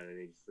at each other,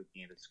 they're just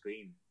looking at a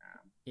screen.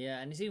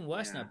 Yeah, and it's even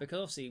worse now because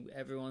obviously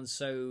everyone's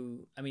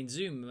so... I mean,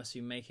 Zoom must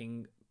be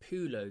making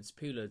poo loads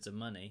of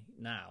money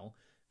now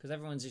because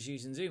everyone's just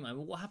using Zoom. I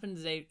mean, what happened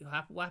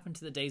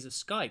to the days of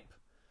Skype?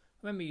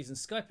 I remember using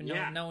Skype and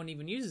no one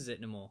even uses it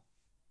anymore.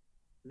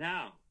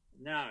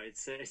 No,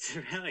 it's a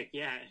relic.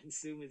 Yeah,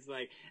 Zoom is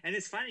like, and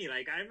it's funny.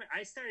 Like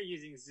I started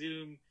using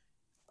Zoom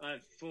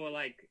for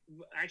like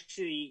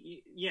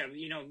actually, yeah,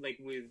 you know, like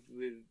with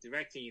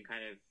directing, you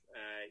kind of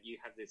you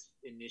have this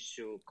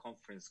initial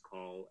conference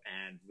call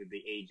and with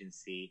the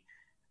agency,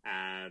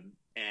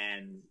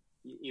 and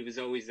it was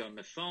always on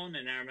the phone.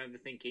 And I remember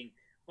thinking,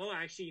 oh,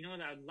 actually, you know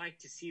what? I'd like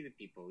to see the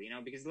people, you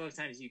know, because a lot of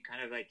times you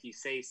kind of like you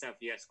say stuff,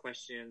 you ask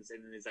questions,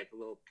 and then there's like a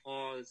little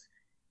pause.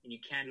 And you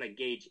can't like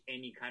gauge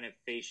any kind of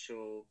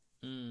facial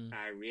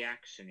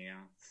reaction, you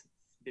know. It's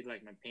a bit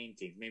like my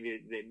paintings.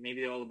 Maybe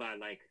they're all about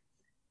like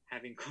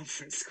having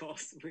conference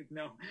calls with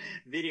no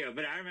video.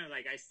 But I remember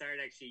like I started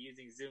actually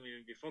using Zoom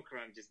even before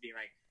Corona, just being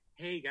like,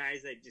 "Hey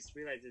guys, I just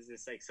realized there's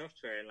this like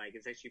software and like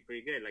it's actually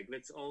pretty good. Like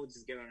let's all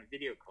just get on a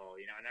video call,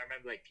 you know." And I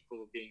remember like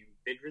people being a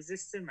bit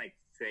resistant, like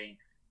saying,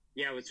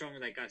 "Yeah, what's wrong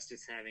with like us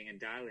just having a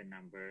dial-in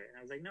number?" And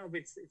I was like, "No,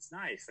 but it's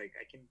nice. Like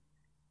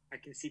I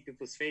can see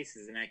people's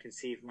faces and I can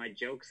see if my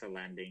jokes are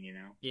landing, you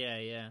know."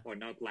 Yeah. Or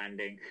not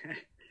landing.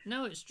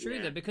 No, it's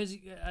true though, because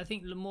I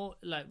think the more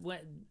like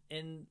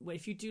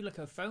if you do like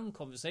a phone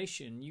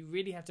conversation, you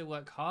really have to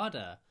work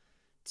harder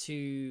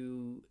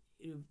to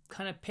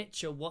kind of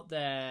picture what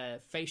they're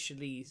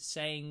facially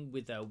saying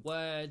with their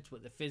words,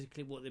 what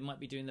they might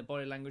be doing, their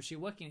body language. You're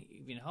working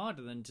even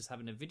harder than just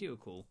having a video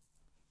call.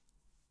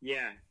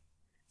 Yeah.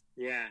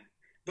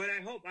 But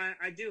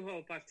I do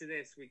hope after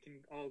this we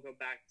can all go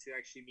back to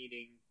actually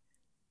meeting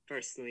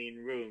personally in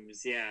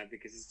rooms,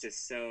 because it's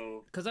just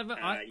so. Because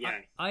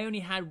I only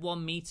had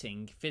one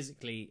meeting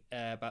physically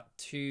about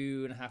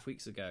 2.5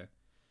 weeks ago,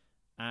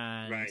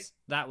 and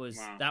that was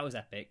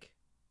epic.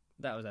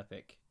 That was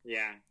epic.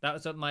 Yeah,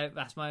 that's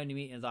my only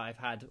meeting that I've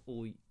had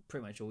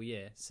pretty much all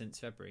year since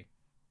February,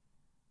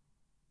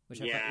 which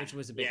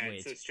was a bit weird.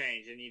 It's so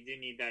strange, and you do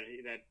need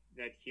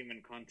that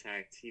human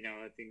contact. You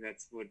know, I think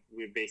that's what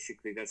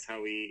that's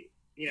how we.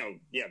 You know,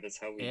 that's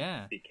how we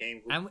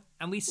became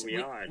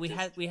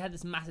we had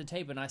this massive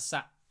table and I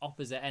sat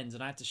opposite ends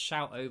and I had to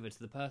shout over to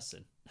the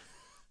person.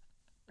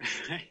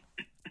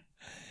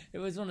 It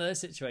was one of those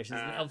situations.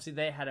 Obviously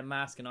they had a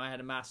mask and I had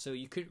a mask, so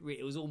you couldn't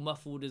it was all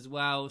muffled as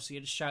well, so you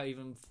had to shout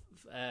even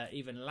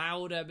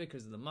louder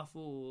because of the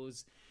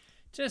muffles.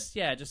 Just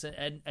a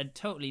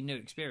totally new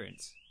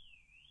experience.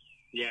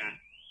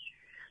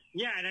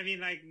 Yeah, and I mean,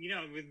 like, you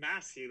know, with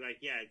masks,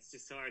 it's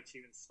just so hard to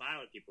even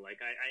smile at people. Like,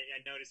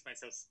 I noticed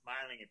myself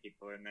smiling at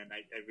people, and then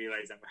I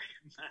realized I'm wearing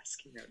a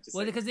mask. You know, just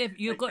because if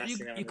you got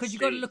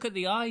to look at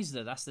the eyes,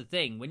 though. That's the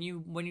thing. When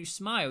you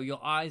smile,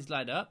 your eyes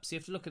light up, so you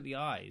have to look at the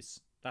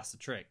eyes. That's the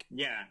trick.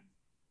 Yeah.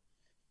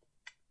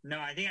 No,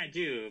 I think I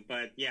do,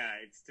 but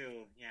it's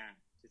still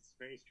just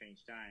very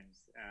strange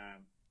times.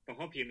 But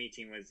hope your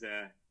meeting was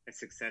a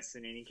success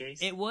in any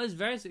case. It was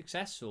very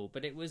successful,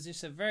 but it was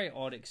just a very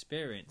odd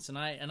experience, and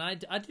I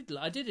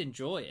did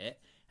enjoy it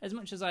as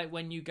much as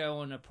when you go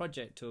on a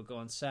project or go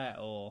on set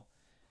or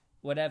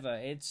whatever.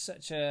 It's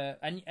such a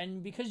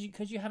and because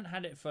you haven't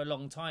had it for a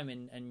long time,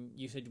 and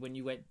you said when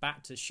you went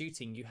back to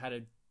shooting you had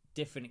a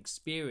different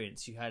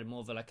experience. You had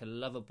more of a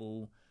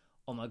lovable,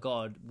 oh my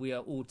god, we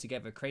are all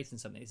together creating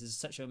something. This is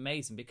such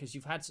amazing because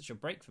you've had such a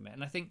break from it,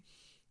 and I think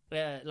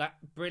like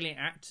brilliant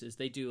actors,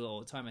 they do it all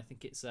the time. I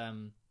think it's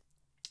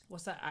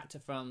what's that actor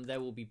from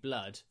There Will Be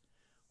Blood?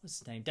 What's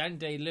his name? Daniel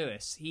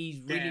Day-Lewis. He's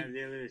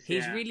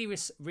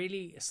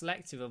really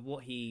selective of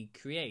what he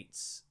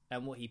creates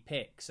and what he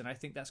picks, and I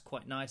think that's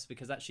quite nice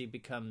because actually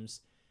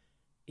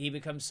he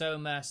becomes so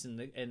immersed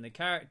in the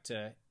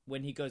character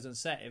when he goes on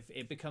set.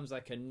 It becomes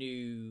like a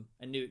new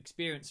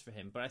experience for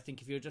him. But I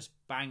think if you're just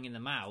banging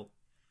them out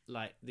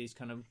like these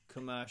kind of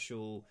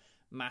commercial,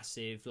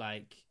 massive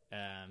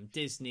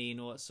Disney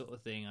and all that sort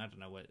of thing, I don't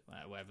know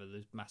whatever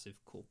the massive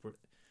corporate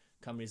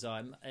companies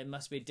are, it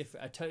must be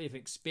a totally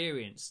different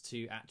experience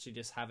to actually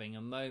just having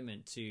a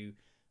moment to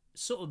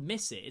sort of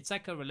miss it. It's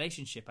like a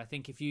relationship. I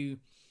think if you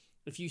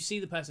see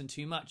the person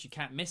too much, you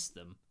can't miss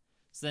them.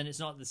 So then it's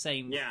not the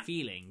same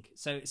feeling.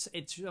 So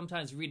it's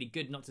sometimes really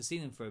good not to see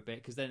them for a bit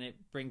because then it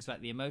brings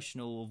back the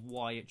emotional of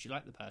why you actually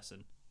like the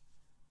person.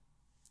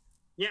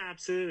 Yeah,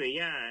 absolutely.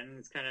 Yeah, and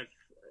it's kind of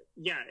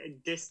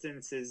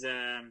distance is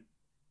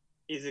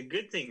is a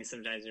good thing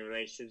sometimes in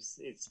relationships.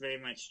 It's very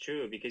much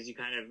true, because you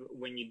kind of,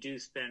 when you do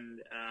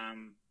spend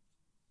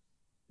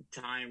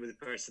time with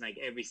a person like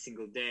every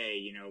single day,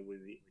 you know,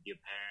 with your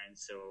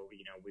parents, or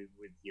you know,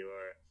 with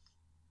your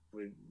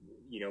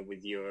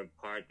with your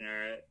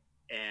partner,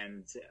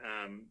 and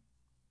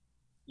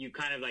you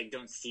kind of like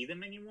don't see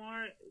them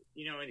anymore,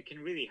 you know, and it can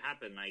really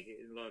happen like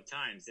a lot of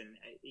times. And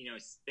you know,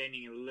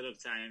 spending a little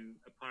time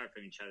apart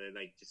from each other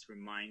like just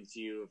reminds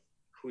you of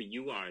who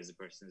you are as a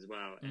person as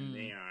well, and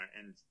they are.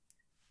 And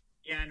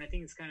yeah, and I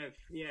think it's kind of,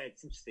 yeah,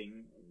 it's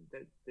interesting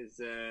that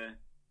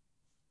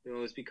they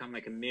always become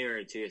like a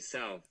mirror to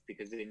yourself,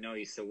 because they know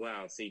you so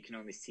well, so you can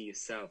only see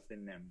yourself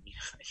in them. You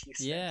know,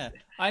 yeah,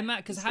 I'm at,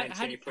 because how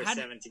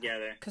 24/7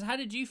 together. Because how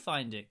did you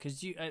find it?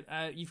 Because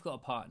you've got a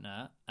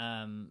partner,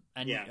 and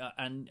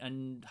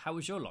and how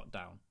was your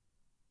lockdown?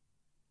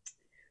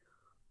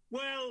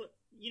 Well,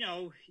 you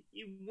know,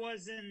 it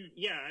wasn't.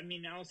 Yeah, I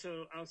mean, I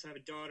also have a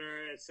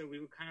daughter, so we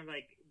were kind of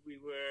like, we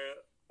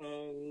were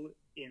all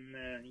in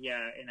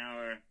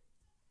our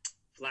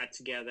flat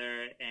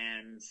together,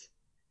 and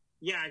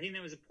yeah, I think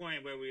there was a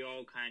point where we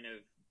all kind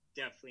of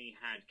definitely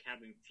had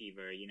cabin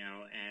fever, you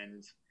know,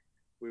 and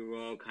we were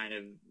all kind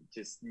of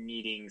just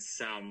needing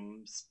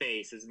some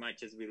space as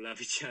much as we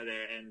love each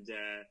other.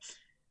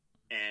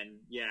 And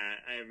yeah,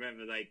 I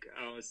remember like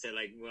I almost said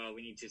like, well,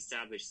 we need to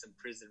establish some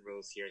prison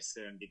rules here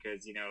soon,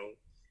 because, you know,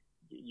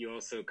 you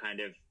also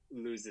kind of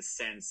lose a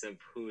sense of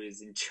who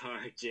is in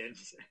charge, and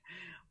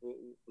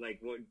like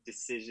what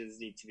decisions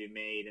need to be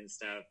made and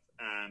stuff.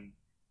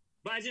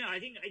 But you know, I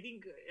think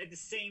at the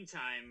same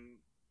time,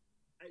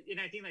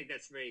 and I think like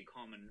that's very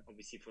common,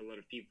 obviously, for a lot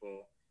of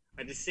people.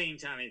 At the same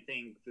time, I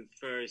think the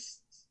first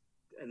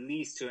at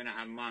least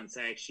 2.5 months,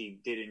 I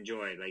actually did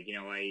enjoy. Like, you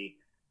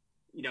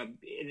know,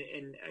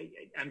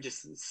 I'm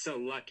just so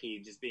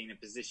lucky, just being in a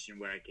position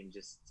where I can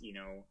just, you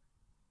know,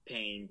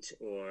 paint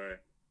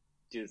or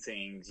do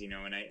things, you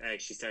know. And I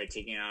actually started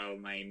taking out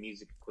my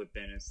music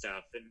equipment and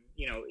stuff. And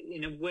you know,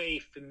 in a way,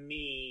 for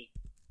me.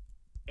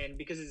 And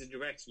because as a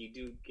director, you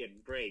do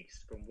get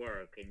breaks from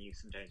work, and you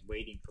sometimes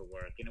waiting for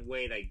work. In a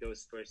way, like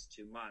those first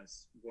 2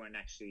 months weren't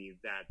actually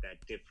that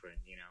different,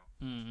 you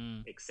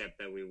know, except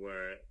that we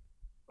were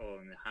all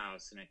in the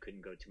house, and I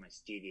couldn't go to my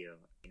studio,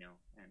 you know,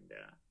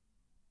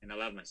 and I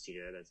love my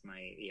studio. That's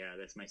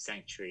my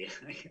sanctuary,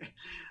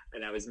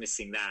 and I was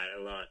missing that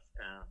a lot.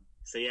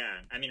 So yeah,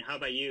 I mean, how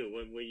about you?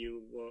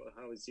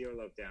 How was your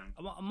lockdown?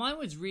 Mine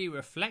was really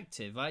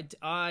reflective.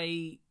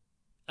 A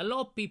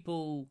lot of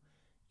people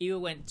either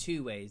went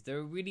two ways. They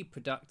were really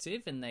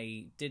productive and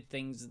they did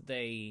things that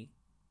they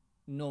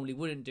normally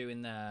wouldn't do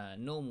in their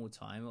normal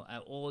time,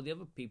 or the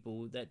other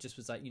people that just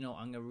was like, you know,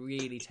 I'm going to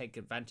really take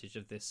advantage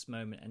of this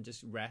moment and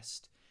just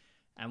rest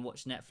and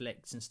watch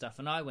Netflix and stuff.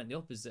 And I went the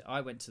opposite.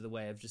 I went to the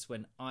way of just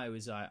when I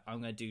was like,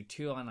 I'm going to do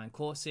 2 online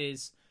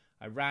courses.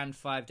 I ran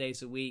 5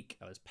 days a week.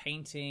 I was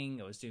painting.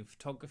 I was doing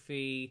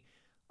photography.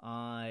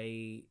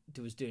 I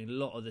was doing a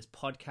lot of this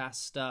podcast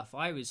stuff.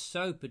 I was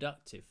so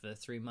productive for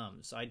 3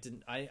 months. I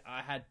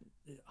had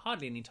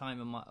hardly any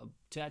time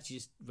to actually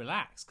just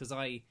relax, because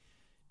I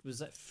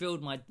was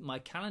filled my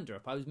calendar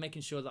up. I was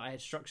making sure that I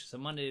had structure. So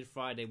Monday to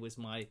Friday was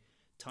my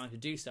time to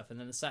do stuff, and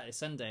then the Saturday,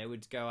 Sunday I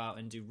would go out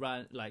and do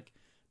like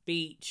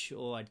beach,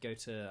 or I'd go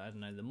to, I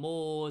don't know, the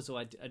moors, or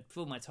I'd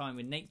fill my time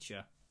with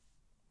nature.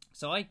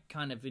 So I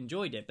kind of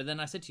enjoyed it. But then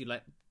I said to you,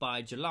 like,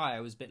 by July,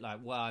 I was a bit like,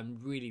 well, I'm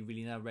really,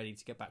 really now ready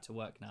to get back to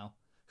work now.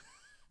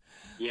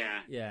 Yeah.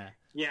 Yeah.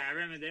 Yeah, I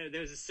remember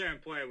there was a certain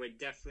point where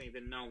definitely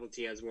the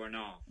novelty has worn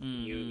off.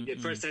 At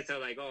first I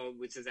thought like, oh,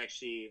 this is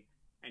actually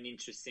an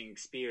interesting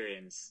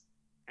experience.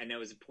 And there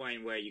was a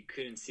point where you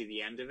couldn't see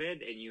the end of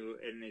it,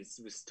 and it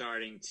was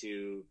starting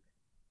to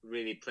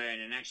really play.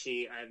 And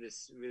actually, I have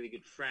this really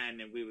good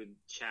friend, and we would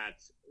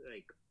chat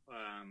like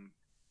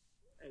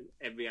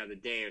every other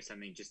day or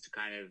something, just to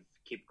kind of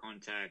keep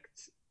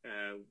contact,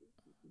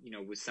 you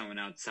know, with someone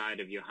outside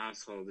of your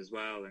household as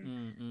well.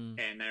 And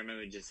and I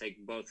remember just like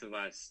both of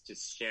us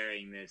just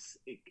sharing this.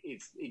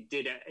 It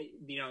did,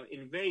 you know,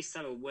 in very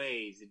subtle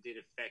ways, it did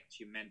affect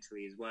you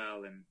mentally as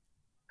well, and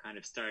kind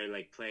of started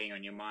like playing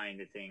on your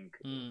mind, I think,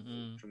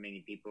 for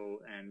many people.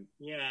 And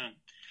yeah,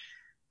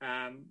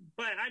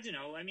 but I don't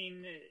know. I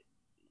mean,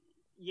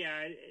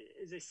 yeah,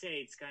 as I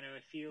say, it's kind of, I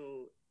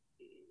feel,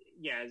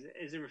 yeah,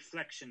 as a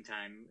reflection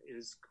time, it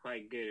was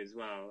quite good as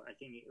well. I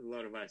think a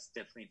lot of us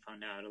definitely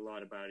found out a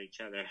lot about each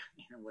other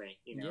in a way,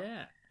 you know.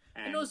 Yeah,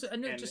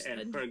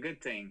 and for a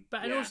good thing.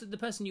 But and also the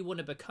person you want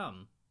to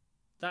become.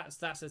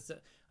 That's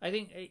I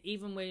think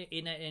even when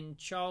in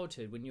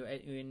childhood, when you're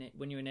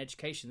in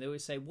education, they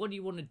always say, "What do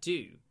you want to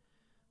do?"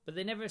 But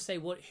they never say,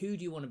 "Who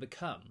do you want to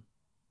become?"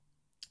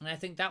 And I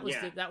think that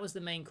was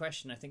the main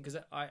question. I think,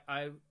 because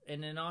I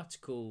in an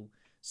article,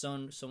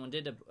 someone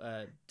did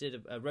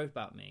wrote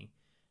about me.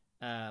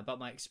 About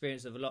my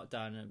experience of a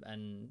lockdown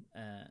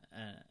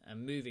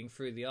and moving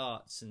through the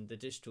arts and the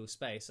digital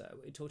space.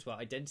 We talked about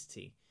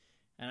identity,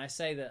 and I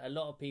say that a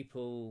lot of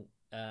people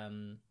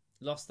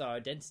lost their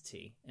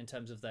identity in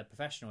terms of their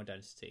professional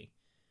identity,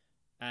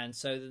 And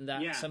so then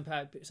that Yeah.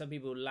 some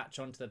people latch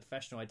onto the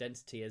professional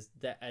identity as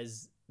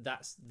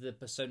that's the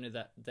persona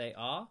that they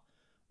are,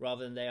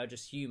 rather than they are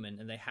just human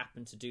and they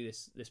happen to do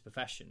this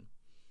profession.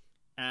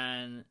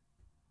 And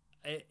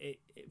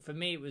for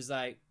me, it was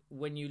like,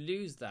 when you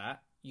lose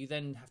that, you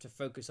then have to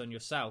focus on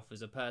yourself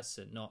as a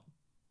person, not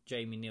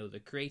Jamie Neal, the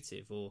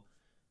creative, or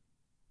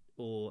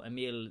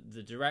Emil,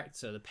 the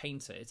director, the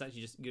painter. It's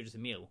actually just, you're just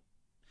Emil.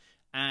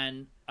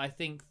 And I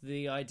think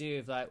the idea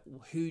of like,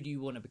 who do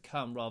you want to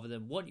become rather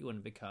than what you want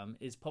to become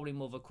is probably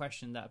more of a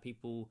question that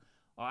people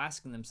are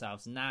asking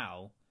themselves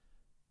now,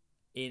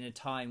 in a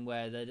time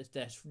where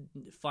they're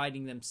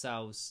finding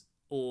themselves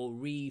or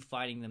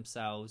re-finding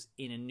themselves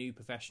in a new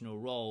professional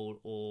role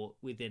or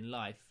within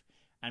life,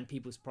 and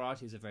people's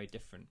priorities are very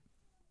different.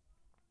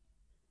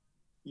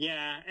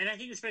 Yeah, and I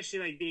think especially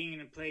like being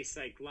in a place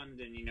like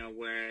London, you know,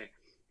 where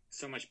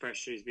so much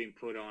pressure is being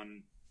put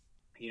on,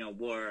 you know,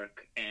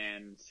 work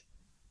and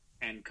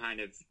kind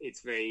of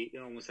it's very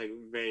almost like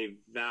very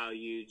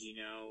valued, you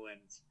know,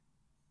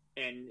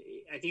 and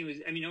I think it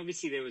was. I mean,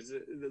 obviously there was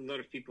a lot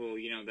of people,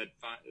 you know, that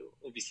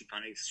obviously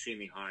found it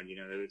extremely hard. You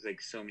know, there was like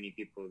so many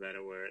people that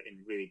were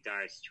in really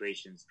dire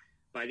situations.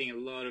 But I think a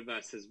lot of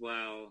us as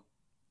well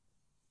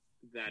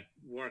that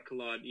work a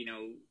lot, you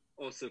know,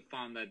 also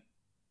found that,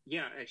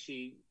 yeah,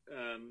 actually,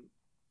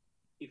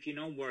 if you're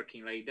not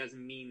working, like, it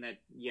doesn't mean that,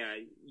 yeah,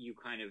 you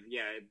kind of,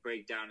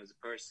 break down as a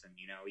person,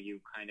 you know,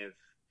 you kind of,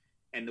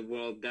 and the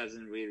world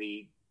doesn't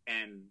really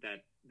end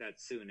that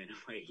soon in a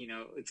way, you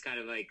know. It's kind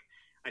of like,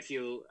 I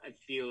feel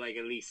like,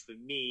 at least for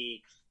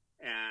me,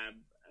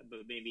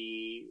 but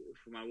maybe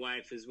for my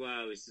wife as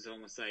well, it's just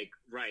almost like,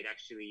 right,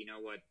 actually, you know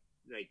what,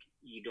 like,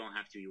 you don't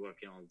have to be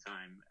working all the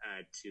time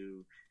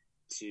to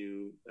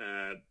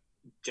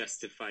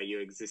justify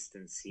your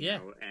existence, you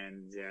know.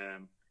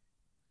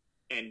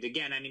 And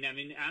again, I mean,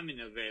 I'm in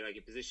a very lucky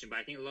position, but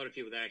I think a lot of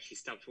people that actually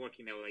stopped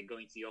working, they were like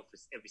going to the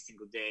office every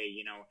single day,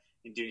 you know,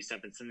 and doing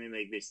stuff, and suddenly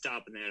like they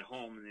stop and they're at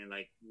home and they're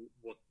like,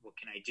 what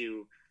can I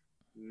do?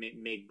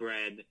 Make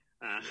bread,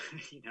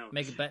 you know,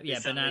 make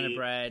banana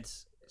bread,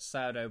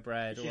 sourdough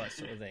bread, all that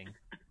sort of thing.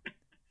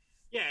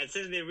 Yeah, and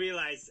suddenly they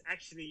realize,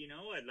 actually, you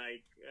know what,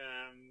 like,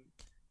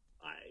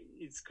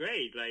 it's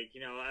great, like,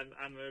 you know,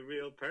 I'm a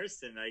real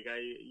person, like,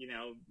 you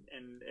know,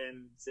 and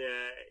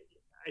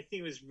I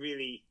think it was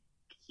really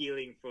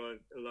healing for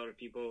a lot of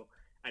people.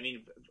 I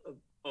mean,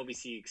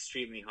 obviously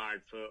extremely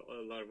hard for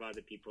a lot of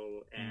other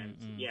people, and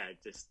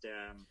just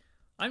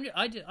I'm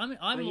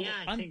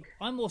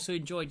also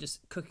enjoying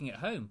just cooking at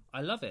home.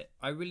 I love it.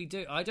 I really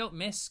do. I don't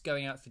miss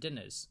going out for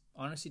dinners.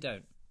 I honestly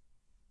don't.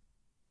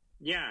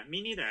 Yeah,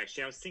 me neither,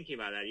 actually. I was thinking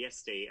about that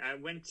yesterday. I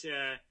went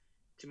to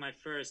my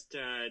first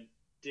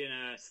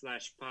dinner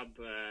 / pub,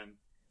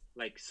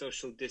 like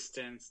social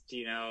distanced,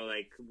 you know,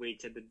 like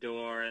wait at the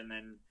door and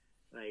then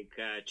like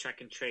track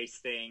and trace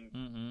thing.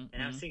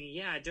 I was thinking,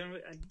 yeah,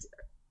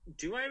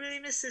 do I really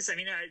miss this? I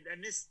mean, I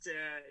missed,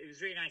 it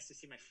was really nice to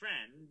see my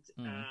friend.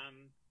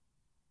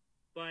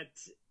 But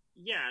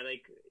yeah,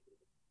 like,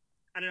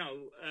 I don't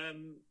know,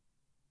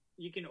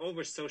 you can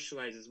over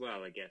socialize as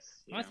well, I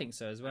guess. I think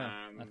so as well.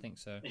 I think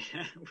so.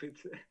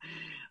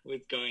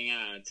 with going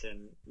out,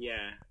 and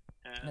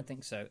I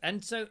think so.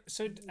 And so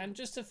and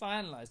just to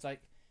finalize,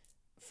 like,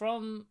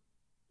 from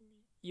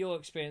your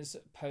experience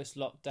post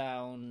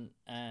lockdown,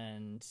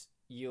 and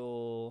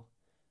your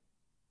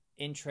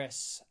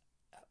interests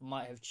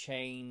might have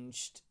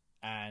changed,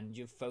 and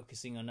you're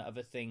focusing on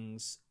other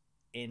things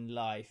in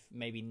life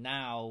maybe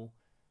now,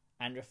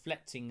 and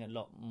reflecting a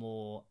lot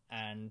more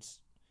and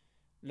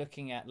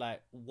looking at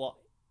like what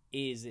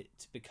is it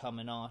to become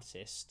an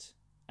artist,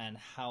 and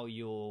how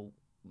you're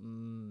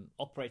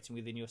operating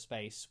within your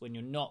space when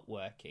you're not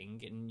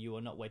working and you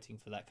are not waiting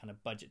for that kind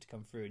of budget to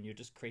come through and you're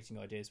just creating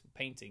ideas for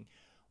painting.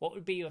 What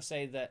would be your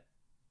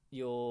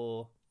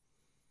your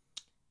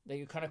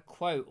kind of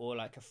quote, or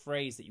like a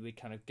phrase that you would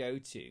kind of go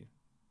to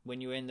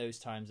when you're in those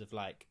times of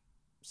like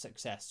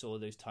success, or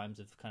those times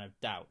of kind of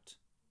doubt,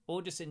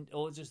 or just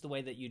the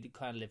way that you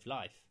kind of live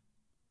life?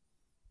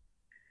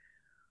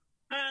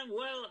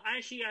 Well,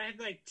 actually, I have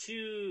like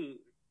two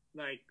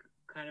like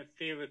kind of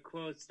favorite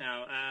quotes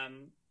now.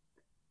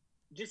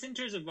 Just in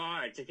terms of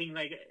art, I think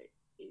like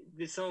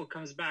this all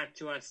comes back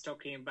to us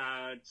talking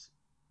about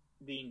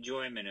the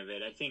enjoyment of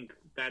it. I think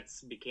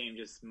that's became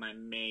just my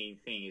main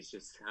thing, is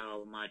just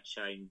how much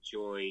I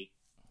enjoy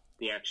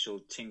the actual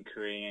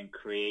tinkering and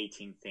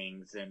creating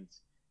things, and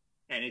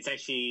it's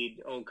actually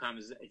all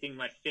comes. I think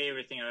my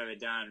favorite thing I've ever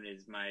done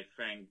is my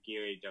Frank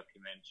Gehry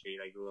documentary,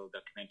 like the little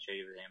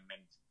documentary with him,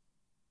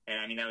 and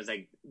I mean that was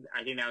like,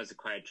 I think that was a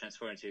quite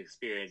transformative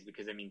experience,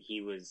 because I mean he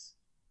was,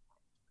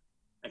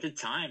 at the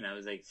time, that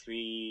was like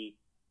three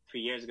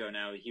years ago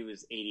now, he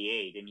was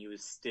 88 and he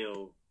was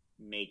still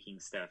making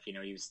stuff, you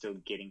know, he was still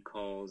getting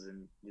calls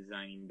and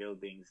designing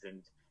buildings,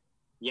 and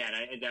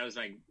that was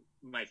like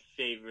my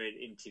favorite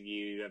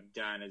interview I've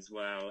done as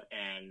well.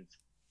 And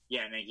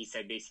and then he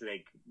said basically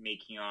like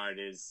making art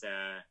is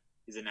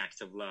an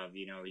act of love,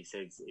 you know. He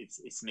said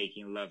it's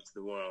making love to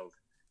the world,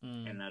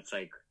 and that's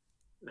like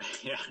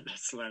yeah,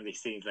 that's one of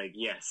these things. Like,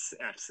 yes,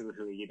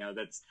 absolutely. You know,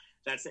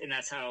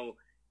 that's how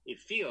it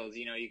feels.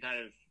 You know, you kind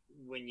of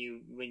when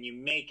you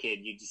make it,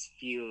 you just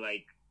feel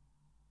like,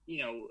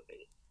 you know,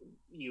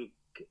 you.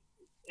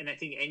 And I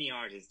think any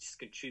artist just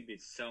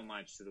contributes so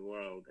much to the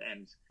world,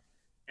 and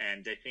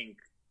I think,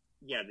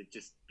 yeah, that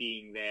just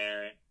being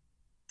there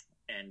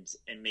and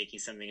making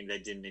something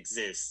that didn't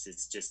exist,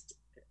 it's just,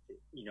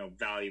 you know,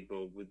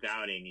 valuable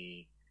without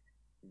any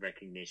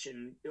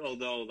recognition.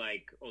 Although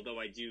I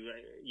do,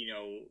 you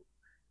know,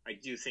 I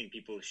do think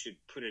people should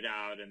put it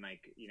out and,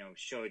 like, you know,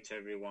 show it to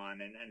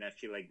everyone, and I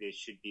feel like there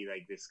should be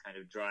like this kind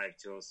of drive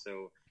to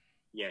also,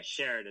 yeah,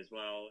 share it as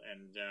well.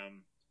 And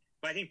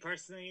but I think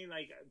personally,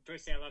 I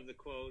love the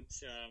quote.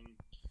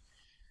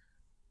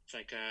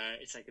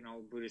 It's like an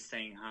old Buddhist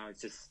saying, how it's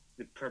just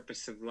the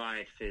purpose of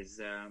life is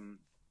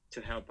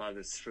to help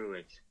others through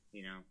it.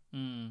 You know,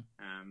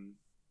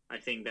 I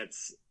think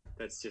that's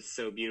just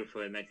so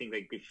beautiful, and I think,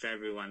 like, if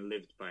everyone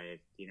lived by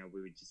it, you know,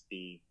 we would just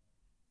be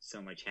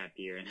so much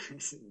happier and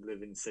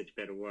live in such a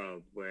better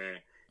world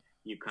where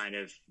you kind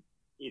of,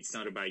 it's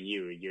not about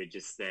you. You're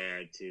just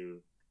there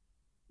to,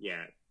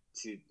 yeah.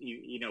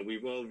 You know,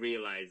 we've all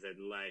realized that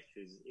life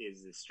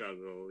is a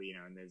struggle, you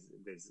know, and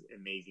there's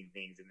amazing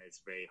things and there's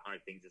very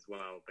hard things as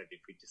well. But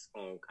if we just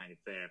all kind of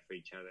there for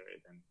each other,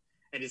 then,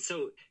 and it's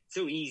so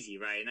easy,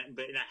 right? And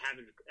I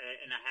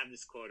have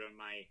this quote on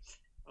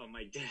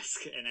my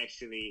desk, and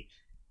actually,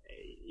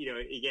 you know,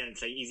 again,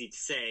 it's like easy to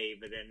say,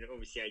 but then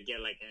obviously I get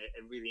like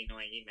a really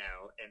annoying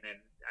email, and then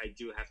I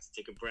do have to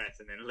take a breath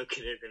and then look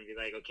at it and be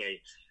like,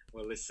 okay,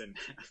 well, listen.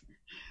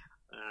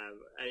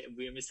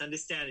 We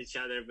misunderstand each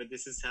other, but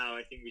this is how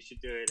I think we should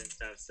do it and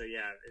stuff. So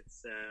yeah,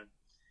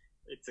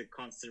 it's a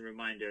constant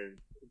reminder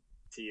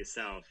to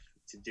yourself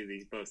to do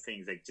these both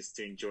things, like just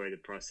to enjoy the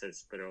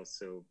process, but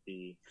also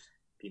be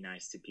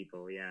nice to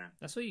people. Yeah,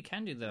 that's what you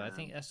can do, though. I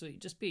think that's what.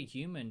 Just be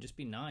human, just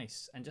be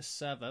nice, and just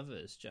serve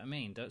others. Do you know what I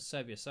mean? Don't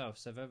serve yourself,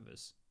 serve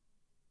others.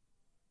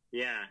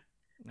 Yeah.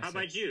 How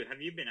about you? Have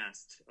you been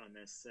asked on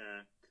this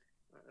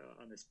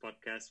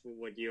podcast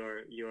what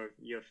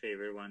your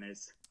favorite one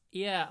is?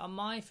 Yeah,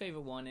 my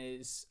favorite one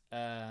is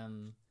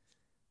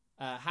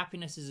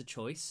happiness is a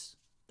choice.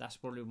 That's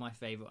probably my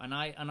favorite, and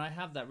I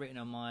have that written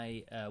on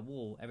my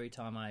wall every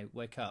time I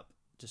wake up,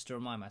 just to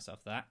remind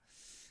myself that.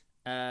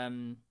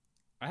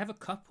 I have a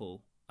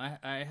couple.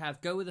 I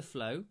have go with the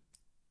flow.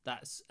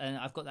 And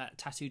I've got that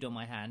tattooed on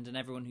my hand, and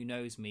everyone who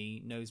knows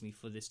me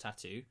for this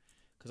tattoo,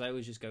 because I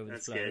always just go with the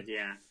flow. That's good,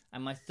 yeah.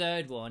 And my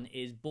third one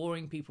is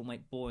boring people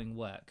make boring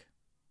work.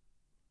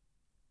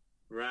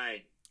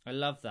 Right. I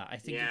love that. I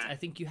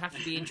think you have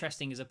to be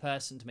interesting as a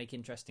person to make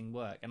interesting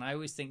work. And I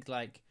always think,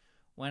 like,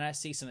 when I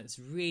see something that's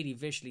really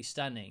visually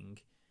stunning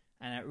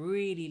and it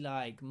really,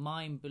 like,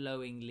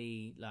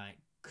 mind-blowingly, like,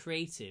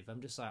 creative, I'm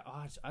just like,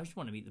 oh, I just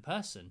want to meet the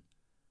person.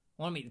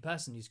 I want to meet the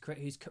person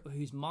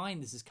whose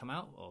mind this has come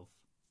out of.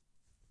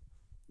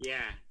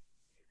 Yeah.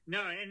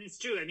 No, and it's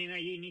true. I mean,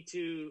 you need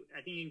to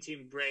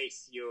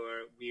embrace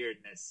your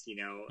weirdness, you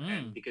know,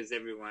 and because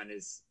everyone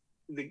is,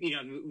 you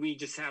know,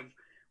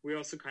 we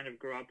also kind of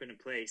grow up in a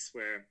place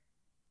where,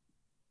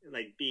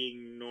 like,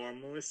 being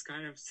normal is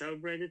kind of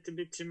celebrated a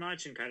bit too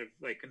much, and kind of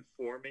like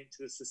conforming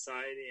to the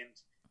society and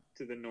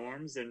to the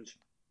norms. And,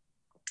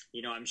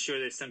 you know, I'm sure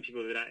there's some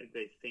people that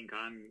they think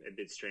I'm a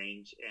bit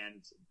strange,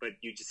 but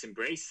you just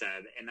embrace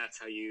that, and that's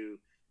how you're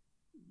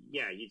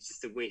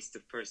just a waste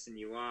of person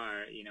you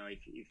are, you know, if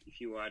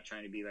you are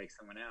trying to be like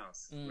someone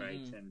else,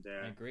 right? And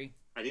I agree.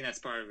 I think that's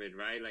part of it,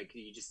 right? Like,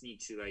 you just need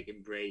to, like,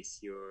 embrace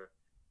your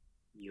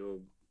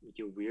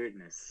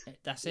weirdness.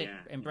 That's it.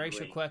 Embrace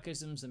your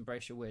quirkisms,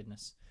 embrace your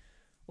weirdness.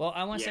 Well,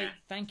 I want to say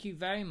thank you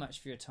very much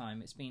for your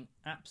time. It's been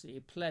absolutely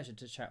a pleasure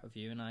to chat with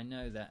you, and I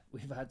know that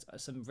we've had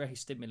some very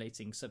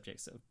stimulating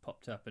subjects that have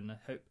popped up, and I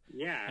hope,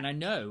 and I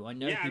know people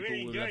I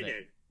really will love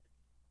it.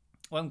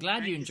 Well, I'm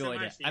glad you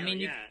enjoyed it. I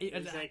mean,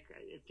 it's like,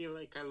 I feel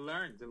like I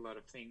learned a lot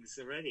of things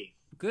already.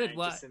 Good.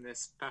 Well, just in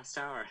this past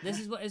hour. This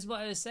is what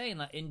I was saying.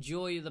 Like,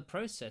 enjoy the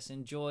process,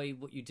 enjoy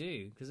what you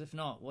do, because if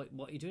not, what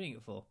are you doing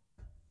it for?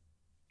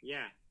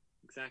 Yeah,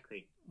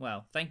 exactly.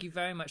 Well, thank you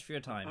very much for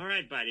your time. All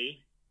right,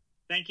 buddy.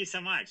 Thank you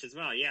so much as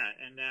well. Yeah,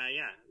 and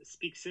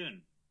speak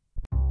soon.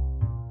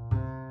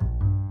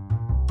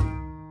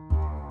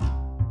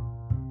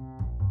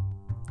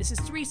 This is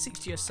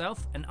 360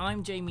 Yourself, and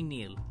I'm Jamie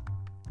Neal.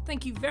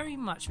 Thank you very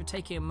much for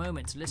taking a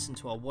moment to listen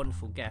to our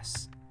wonderful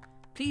guests.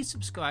 Please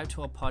subscribe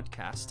to our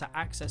podcast to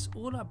access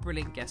all our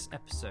brilliant guest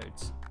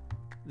episodes.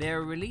 They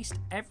are released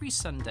every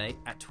Sunday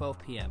at 12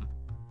 p.m.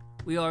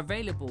 We are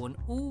available on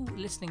all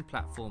listening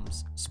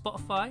platforms: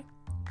 Spotify,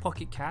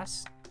 Pocket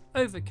Casts,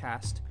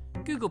 Overcast,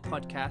 Google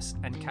Podcasts,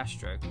 and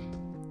Castro.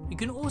 You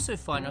can also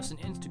find us on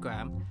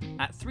Instagram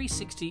at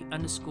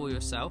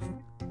 360_yourself,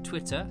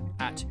 Twitter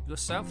at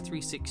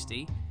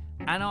yourself360,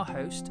 and our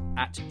host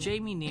at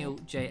Jamie Neal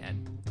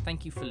JN.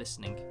 Thank you for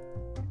listening.